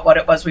carefully about what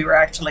it was we were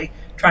actually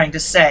trying to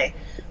say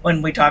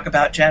when we talk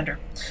about gender.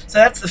 So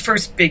that's the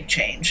first big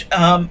change.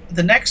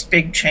 The next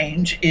big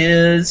change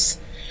is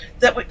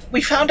that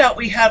we found out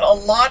we had a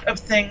lot of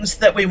things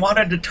that we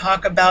wanted to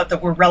talk about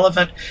that were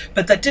relevant,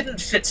 but that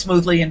didn't fit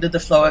smoothly into the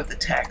flow of the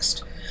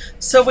text.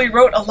 So we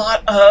wrote a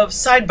lot of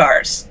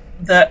sidebars.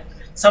 That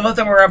some of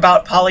them were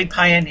about poly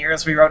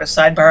pioneers. We wrote a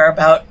sidebar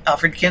about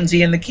Alfred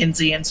Kinsey and the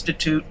Kinsey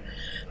Institute.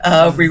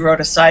 We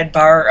wrote a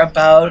sidebar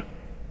about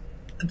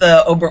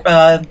the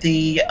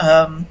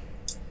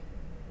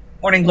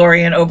Morning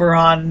Glory and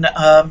Oberon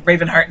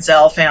Ravenheart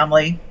Zell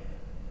family,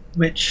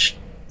 which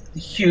a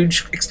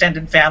huge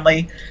extended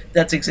family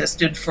that's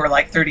existed for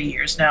like 30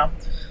 years now.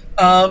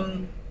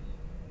 I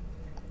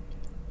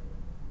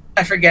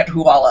forget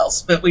who all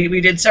else, but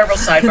we did several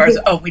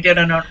sidebars. We did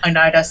an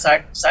Oneida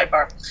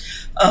sidebar.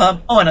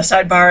 And a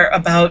sidebar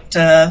about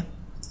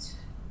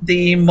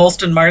the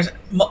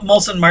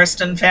Molson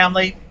Marston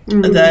family.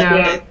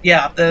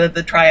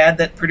 The triad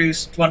that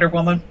produced Wonder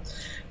Woman.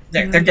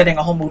 They're getting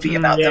a whole movie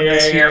about them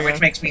this year,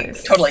 which makes me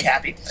totally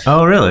happy.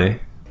 Oh,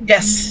 really?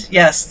 Yes.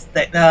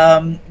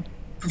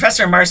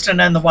 Professor Marston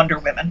and the Wonder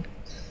Women.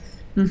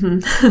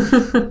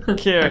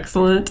 Cute.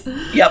 Excellent.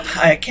 Yep,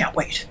 I can't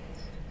wait.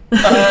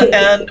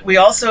 And we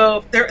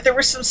also, there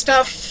was some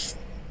stuff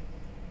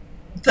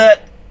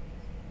that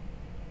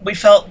we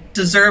felt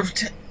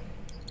deserved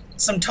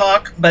some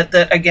talk, but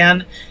that,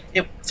 again,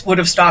 it would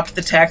have stopped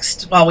the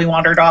text while we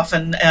wandered off.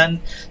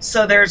 And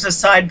so there's a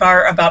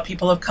sidebar about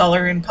people of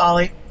color in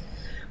poly.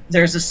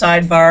 There's a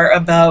sidebar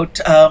about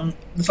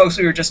the folks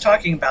we were just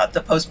talking about,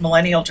 the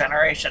post-millennial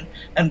generation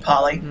and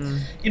poly.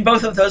 In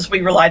both of those,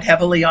 we relied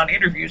heavily on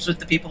interviews with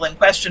the people in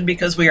question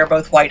because we are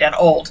both white and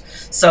old.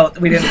 So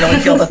we didn't really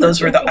feel that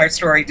those were our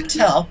story to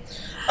tell.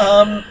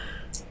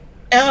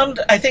 And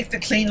I think the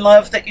clean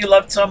love that you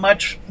loved so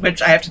much,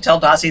 which I have to tell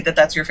Dossie that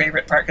that's your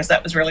favorite part because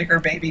that was really her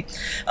baby.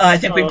 I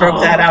think we broke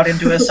that out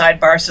into a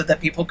sidebar so that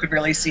people could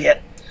really see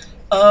it.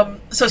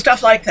 So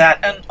stuff like that.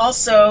 And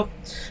also,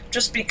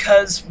 just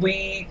because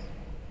we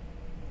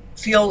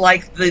feel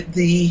like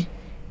the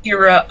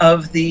era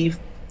of the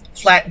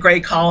flat gray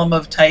column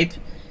of type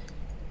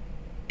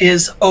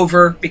is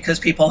over because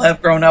people have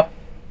grown up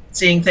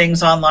seeing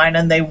things online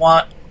and they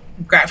want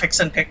graphics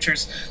and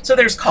pictures. So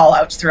there's call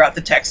outs throughout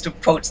the text of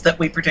quotes that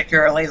we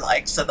particularly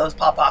like, so those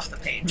pop off the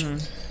page.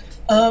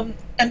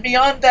 And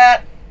beyond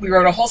that, we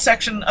wrote a whole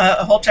section,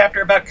 a whole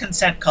chapter about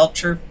consent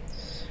culture.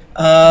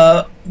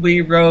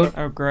 We wrote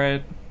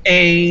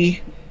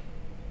a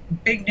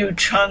big new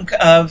chunk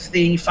of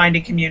the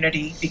finding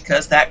community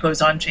because that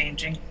goes on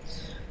changing.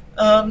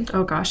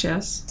 Oh gosh,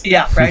 yes.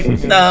 Yeah, right.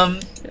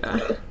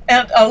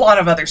 And a lot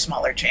of other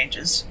smaller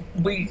changes.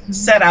 We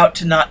set out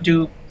to not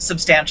do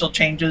substantial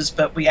changes,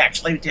 but we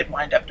actually did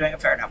wind up doing a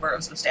fair number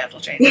of substantial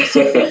changes.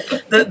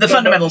 The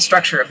fundamental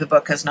structure of the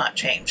book has not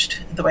changed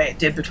the way it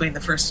did between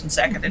the first and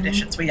second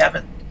editions. We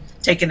haven't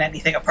taken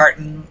anything apart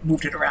and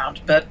moved it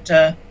around, but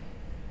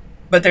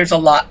there's a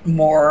lot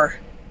more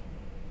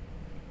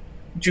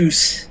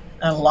juice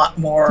and a lot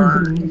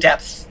more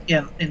depth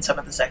in some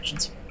of the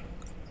sections.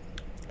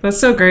 That's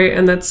so great,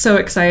 and that's so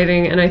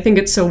exciting, and I think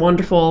it's so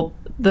wonderful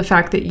the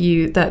fact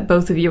that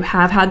both of you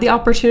have had the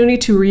opportunity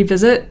to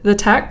revisit the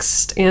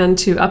text and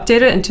to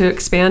update it and to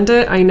expand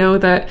it. I know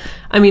that,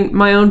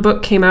 my own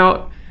book came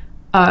out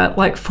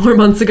like 4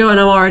 months ago, and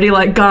I'm already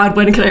like, God,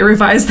 when can I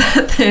revise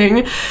that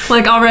thing?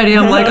 Like already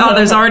I'm like, oh,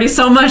 there's already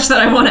so much that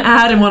I want to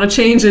add and want to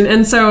change.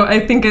 And so I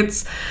think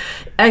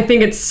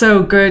it's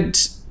so good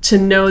to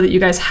know that you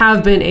guys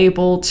have been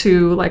able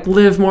to like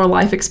live more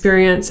life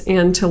experience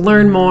and to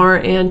learn more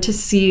and to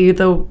see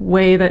the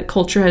way that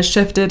culture has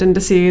shifted and to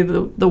see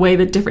the way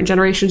that different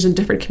generations and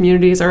different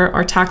communities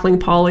are tackling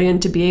poly, and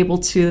to be able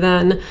to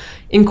then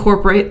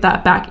incorporate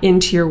that back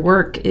into your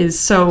work is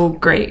so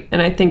great.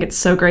 And I think it's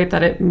so great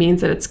that it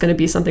means that it's going to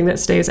be something that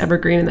stays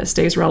evergreen and that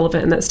stays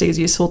relevant and that stays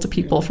useful to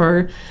people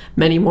for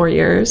many more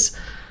years.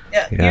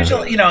 Yeah, Yeah.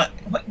 usually,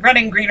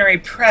 running Greenery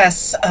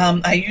Press,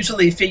 I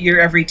usually figure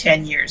every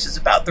 10 years is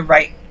about the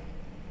right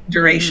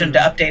duration to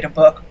update a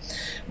book.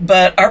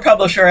 But our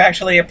publisher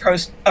actually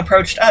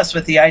approached us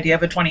with the idea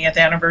of a 20th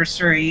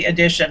anniversary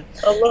edition.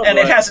 And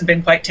it hasn't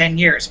been quite 10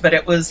 years, but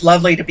it was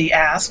lovely to be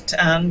asked.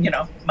 And,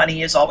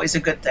 money is always a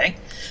good thing.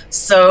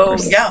 So,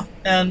 yeah.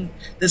 And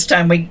this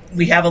time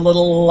we have a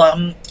little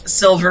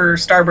silver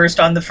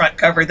starburst on the front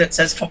cover that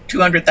says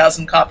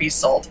 200,000 copies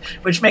sold,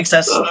 which makes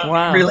us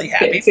really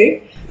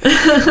happy.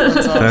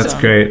 That's awesome. That's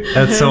great.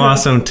 That's so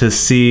awesome to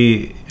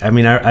see. I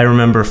mean, I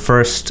remember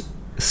first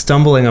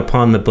stumbling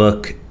upon the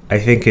book, I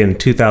think in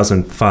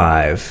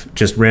 2005,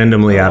 just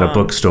randomly at a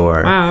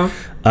bookstore. Wow. Long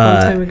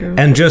time ago.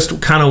 And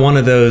just kind of one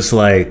of those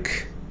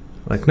like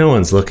no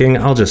one's looking,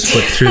 I'll just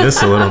flip through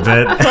this a little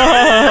bit.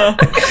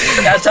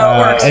 That's how it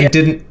works. And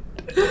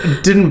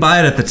didn't buy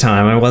it at the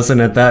time. I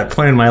wasn't at that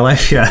point in my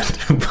life yet.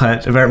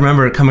 But I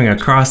remember coming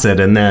across it,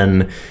 and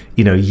then,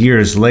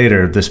 years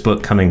later, this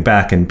book coming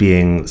back and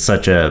being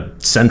such a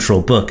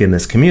central book in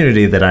this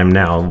community that I'm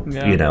now,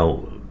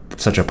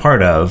 such a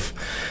part of.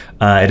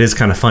 It is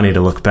kind of funny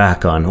to look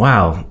back on,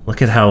 wow,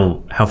 look at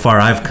how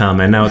far I've come.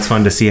 And now it's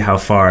fun to see how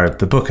far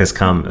the book has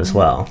come as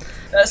well.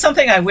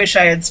 Something I wish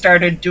I had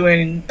started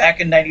doing back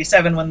in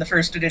 '97 when the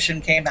first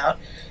edition came out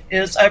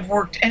is I've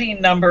worked any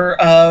number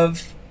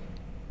of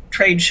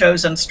trade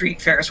shows and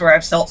street fairs where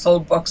I've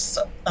sold books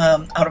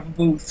out of a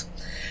booth.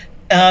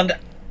 And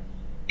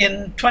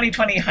in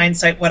 2020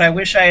 hindsight, what I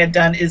wish I had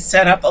done is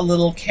set up a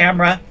little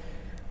camera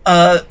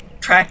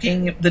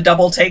tracking the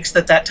double takes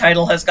that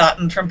title has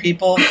gotten from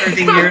people through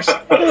the years,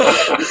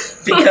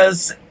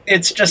 because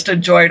it's just a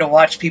joy to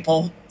watch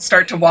people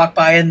start to walk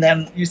by, and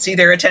then you see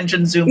their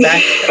attention zoom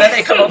back, and then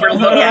they come over and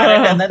look at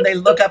it, and then they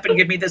look up and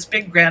give me this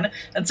big grin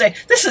and say,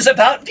 "This is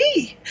about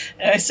me."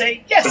 And I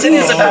say, "Yes, it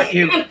is about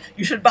you.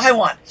 You should buy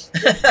one."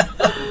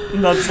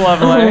 That's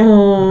lovely.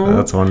 Oh.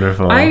 That's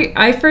wonderful.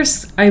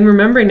 I'm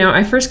remembering now,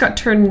 I first got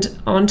turned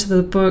onto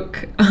the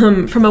book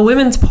from a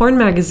women's porn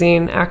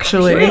magazine,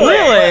 actually.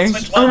 Really?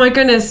 Oh my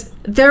goodness.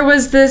 There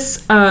was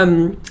this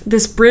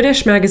this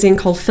British magazine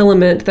called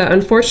Filament that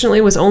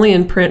unfortunately was only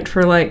in print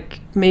for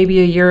maybe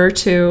a year or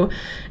two.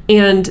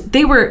 And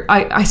they were,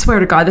 I swear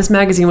to God, this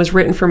magazine was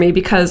written for me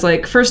because,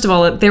 first of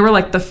all, they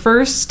were the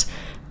first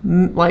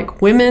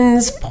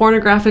women's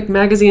pornographic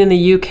magazine in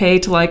the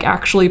UK to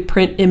actually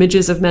print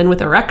images of men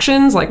with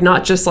erections,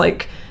 not just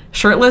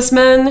shirtless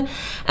men.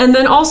 And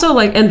then also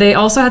and they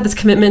also had this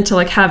commitment to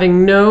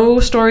having no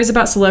stories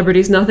about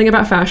celebrities, nothing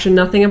about fashion,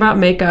 nothing about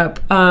makeup.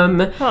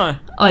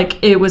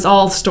 It was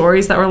all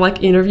stories that were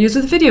interviews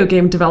with video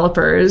game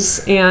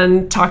developers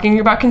and talking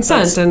about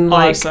consent. That's and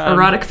awesome.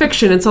 Erotic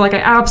fiction. And so I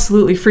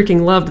absolutely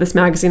freaking loved this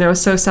magazine. I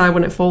was so sad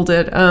when it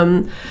folded.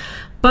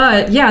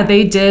 But yeah,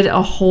 they did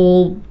a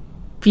whole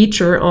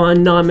feature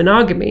on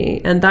non-monogamy,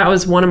 and that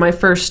was one of my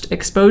first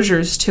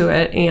exposures to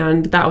it,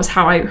 and that was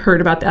how I heard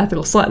about the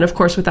Ethical Slut. And of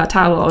course, with that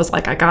title, I was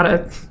like, I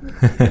gotta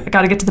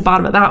get to the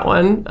bottom of that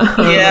one.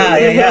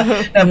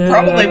 Yeah. Now,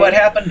 probably what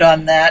happened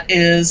on that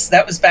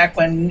was back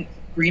when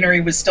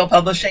Greenery was still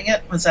publishing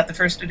it. Was that the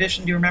first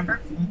edition? Do you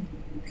remember?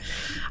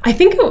 I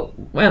think.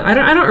 I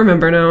don't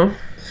remember now.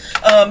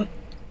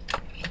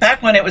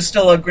 Back when it was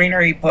still a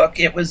Greenery book,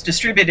 it was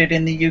distributed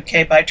in the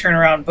UK by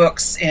Turnaround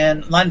Books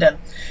in London,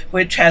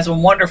 which has a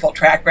wonderful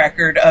track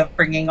record of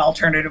bringing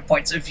alternative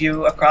points of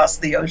view across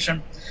the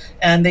ocean.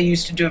 And they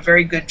used to do a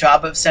very good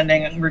job of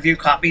sending review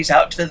copies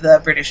out to the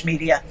British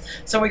media.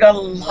 So we got a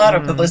lot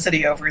of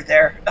publicity over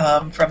there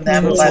from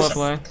them. That's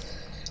lovely.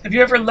 Have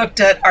you ever looked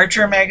at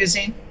Archer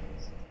magazine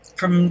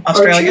from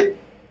Australia? Archer?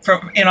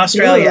 In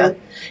Australia.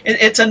 Yeah.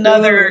 It's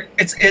another.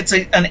 It's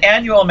an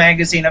annual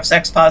magazine of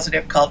sex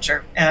positive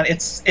culture, and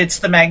it's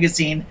the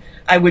magazine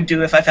I would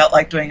do if I felt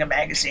like doing a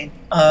magazine.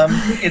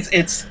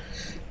 It's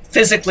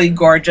physically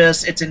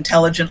gorgeous. It's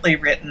intelligently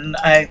written.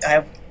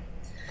 I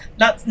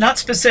not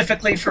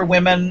specifically for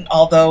women,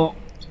 although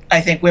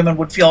I think women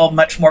would feel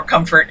much more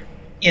comfort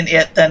in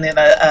it than in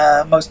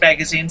most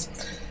magazines.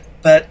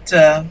 But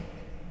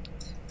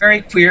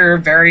very queer,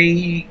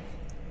 very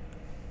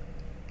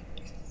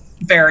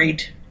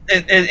varied.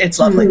 It's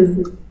lovely.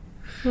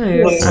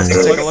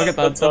 Nice. Take a look at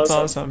that. That's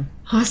awesome.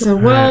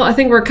 Awesome. Well, I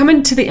think we're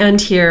coming to the end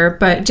here,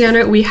 but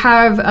Janet, we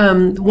have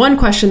one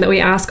question that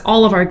we ask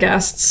all of our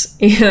guests,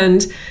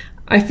 and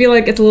I feel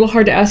like it's a little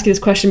hard to ask you this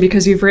question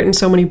because you've written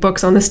so many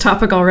books on this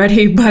topic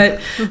already, but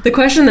the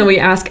question that we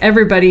ask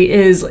everybody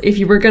is, if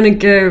you were going to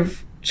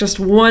give just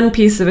one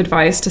piece of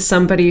advice to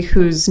somebody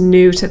who's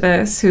new to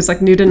this, who's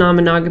new to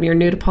non-monogamy or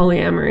new to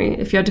polyamory,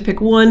 if you had to pick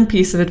one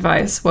piece of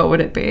advice, what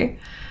would it be?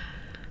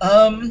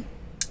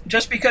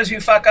 Just because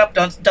you fuck up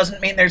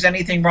doesn't mean there's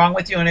anything wrong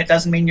with you, and it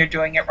doesn't mean you're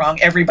doing it wrong.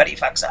 Everybody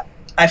fucks up.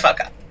 I fuck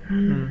up.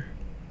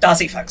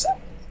 Dossie fucks up.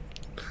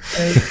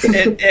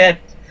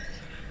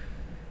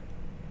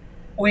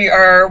 We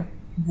are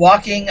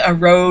walking a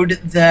road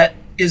that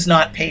is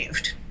not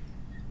paved.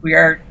 We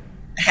are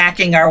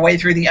hacking our way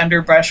through the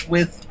underbrush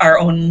with our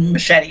own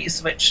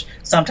machetes, which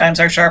sometimes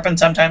are sharp and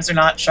sometimes they're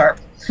not sharp.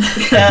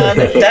 And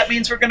that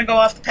means we're going to go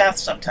off the path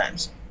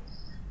sometimes.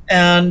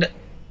 And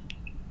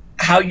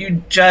how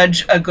you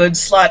judge a good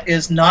slut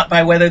is not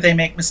by whether they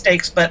make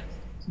mistakes, but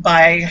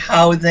by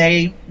how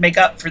they make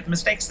up for the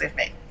mistakes they've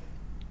made,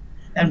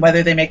 and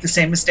whether they make the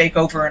same mistake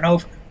over and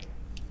over.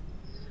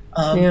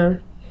 Yeah.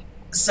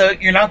 So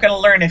you're not going to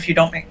learn if you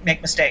don't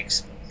make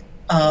mistakes.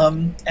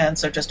 And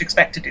so just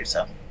expect to do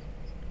so.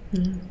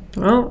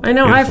 Well, I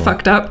know Beautiful. I've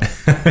fucked up.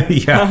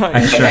 Yeah,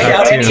 I sure I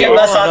doubt have any too. of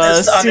us on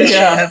this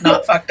Yeah. show have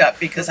not fucked up,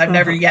 because I've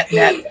never yet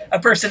met a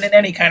person in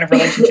any kind of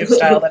relationship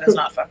style that has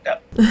not fucked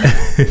up.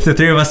 The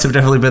three of us have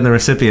definitely been the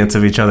recipients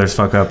of each other's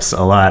fuck ups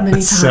a lot.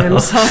 Many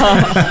times.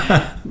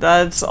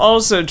 That's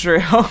also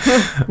true.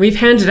 We've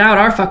handed out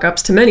our fuck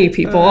ups to many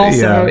people also.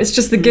 Yeah. It's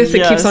just the gift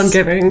that keeps Yes. on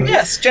giving.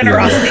 Yes,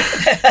 generosity.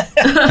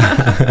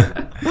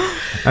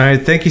 All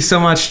right, thank you so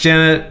much,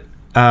 Janet.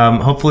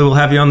 Hopefully we'll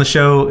have you on the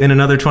show in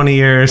another 20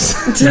 years.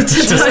 to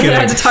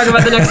talk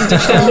about the next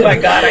edition. Oh my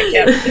God, I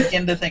can't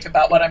begin to think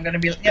about what I'm going to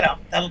be,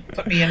 that'll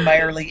put me in my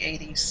early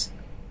 80s.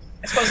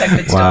 I suppose I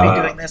could still Wow.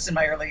 be doing this in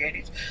my early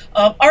 80s.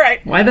 All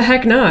right. Why the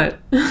heck not?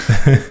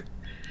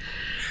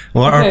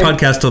 Well, our Okay.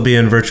 podcast will be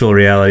in virtual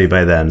reality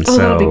by then, so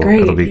that'll be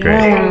great. it'll be great.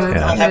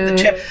 Yeah. I'll have the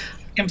chip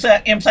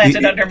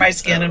implanted under my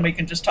skin, and we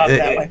can just talk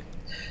that way.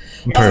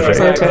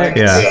 Perfect. Perfect.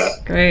 Yeah.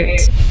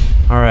 Great.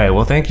 All right.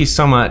 Well, thank you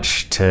so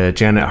much to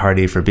Janet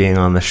Hardy for being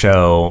on the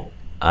show.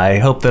 I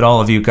hope that all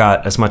of you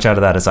got as much out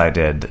of that as I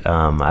did.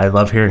 I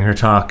love hearing her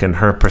talk and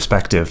her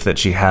perspective that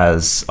she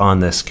has on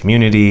this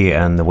community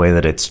and the way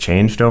that it's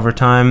changed over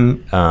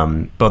time.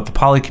 Both the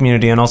poly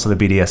community and also the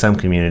BDSM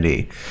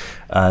community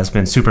has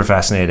been super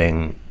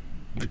fascinating.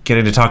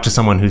 Getting to talk to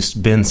someone who's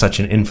been such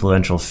an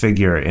influential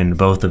figure in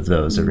both of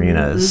those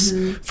arenas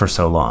for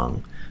so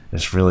long.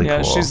 It's really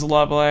Yeah, cool. she's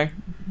lovely.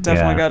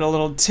 Definitely Yeah. got a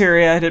little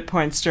teary-eyed at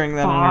points during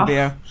that Aw.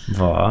 interview.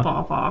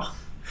 Aw.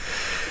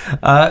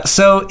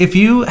 So if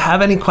you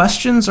have any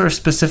questions or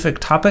specific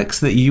topics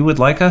that you would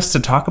like us to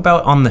talk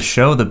about on the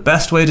show, the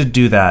best way to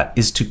do that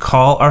is to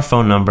call our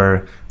phone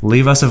number,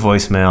 leave us a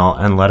voicemail,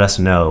 and let us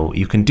know.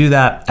 You can do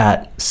that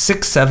at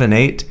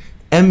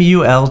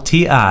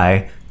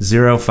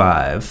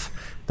 678-MULTI-05.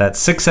 That's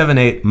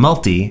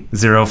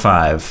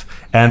 678-MULTI-05.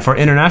 And for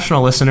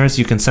international listeners,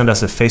 you can send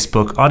us a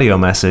Facebook audio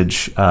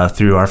message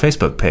through our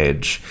Facebook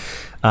page.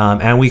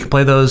 And we can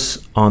play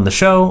those on the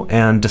show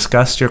and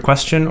discuss your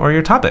question or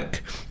your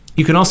topic.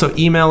 You can also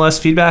email us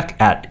feedback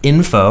at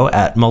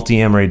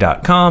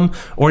info@multiamory.com,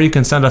 or you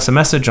can send us a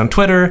message on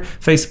Twitter,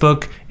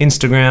 Facebook,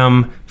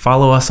 Instagram.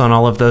 Follow us on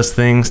all of those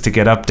things to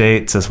get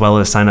updates, as well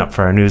as sign up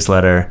for our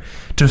newsletter.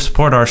 To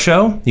support our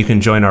show, you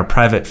can join our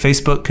private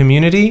Facebook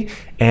community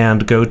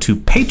and go to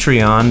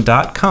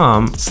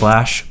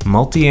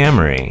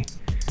patreon.com/multiamory.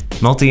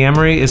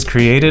 Multiamory is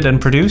created and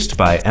produced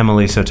by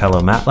Emily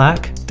Sotelo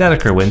Matlack,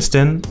 Dedeker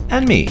Winston,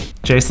 and me,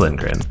 Jase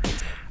Lindgren.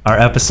 Our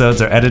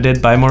episodes are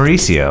edited by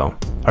Mauricio.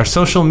 Our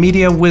social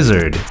media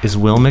wizard is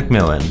Will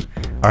McMillan.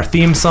 Our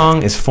theme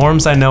song is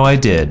Forms I Know I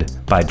Did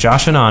by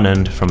Josh and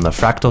Anand from the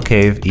Fractal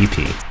Cave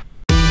EP.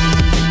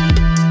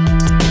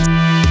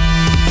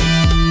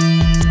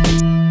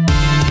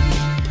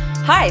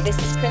 Hi, this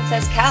is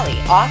Princess Callie,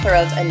 author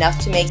of Enough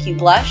to Make You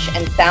Blush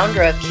and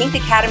founder of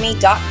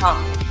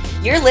KinkAcademy.com.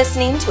 You're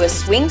listening to a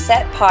Swing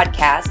Set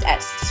podcast at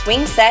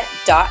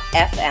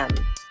swingset.fm.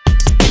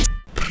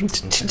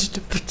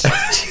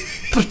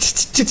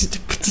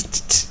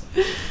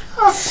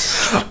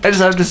 I just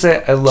have to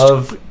say, I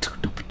love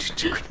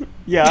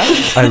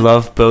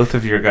both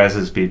of your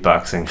guys'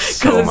 beatboxing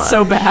so Because much. it's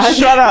so bad.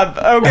 Shut up,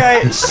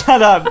 okay?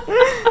 Shut up.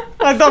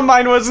 I thought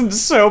mine wasn't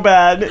so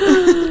bad. No,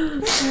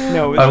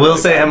 it was I will really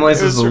say bad.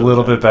 Emily's It is was a really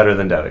little bad. bit better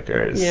than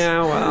Dedeker's.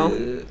 Yeah, well.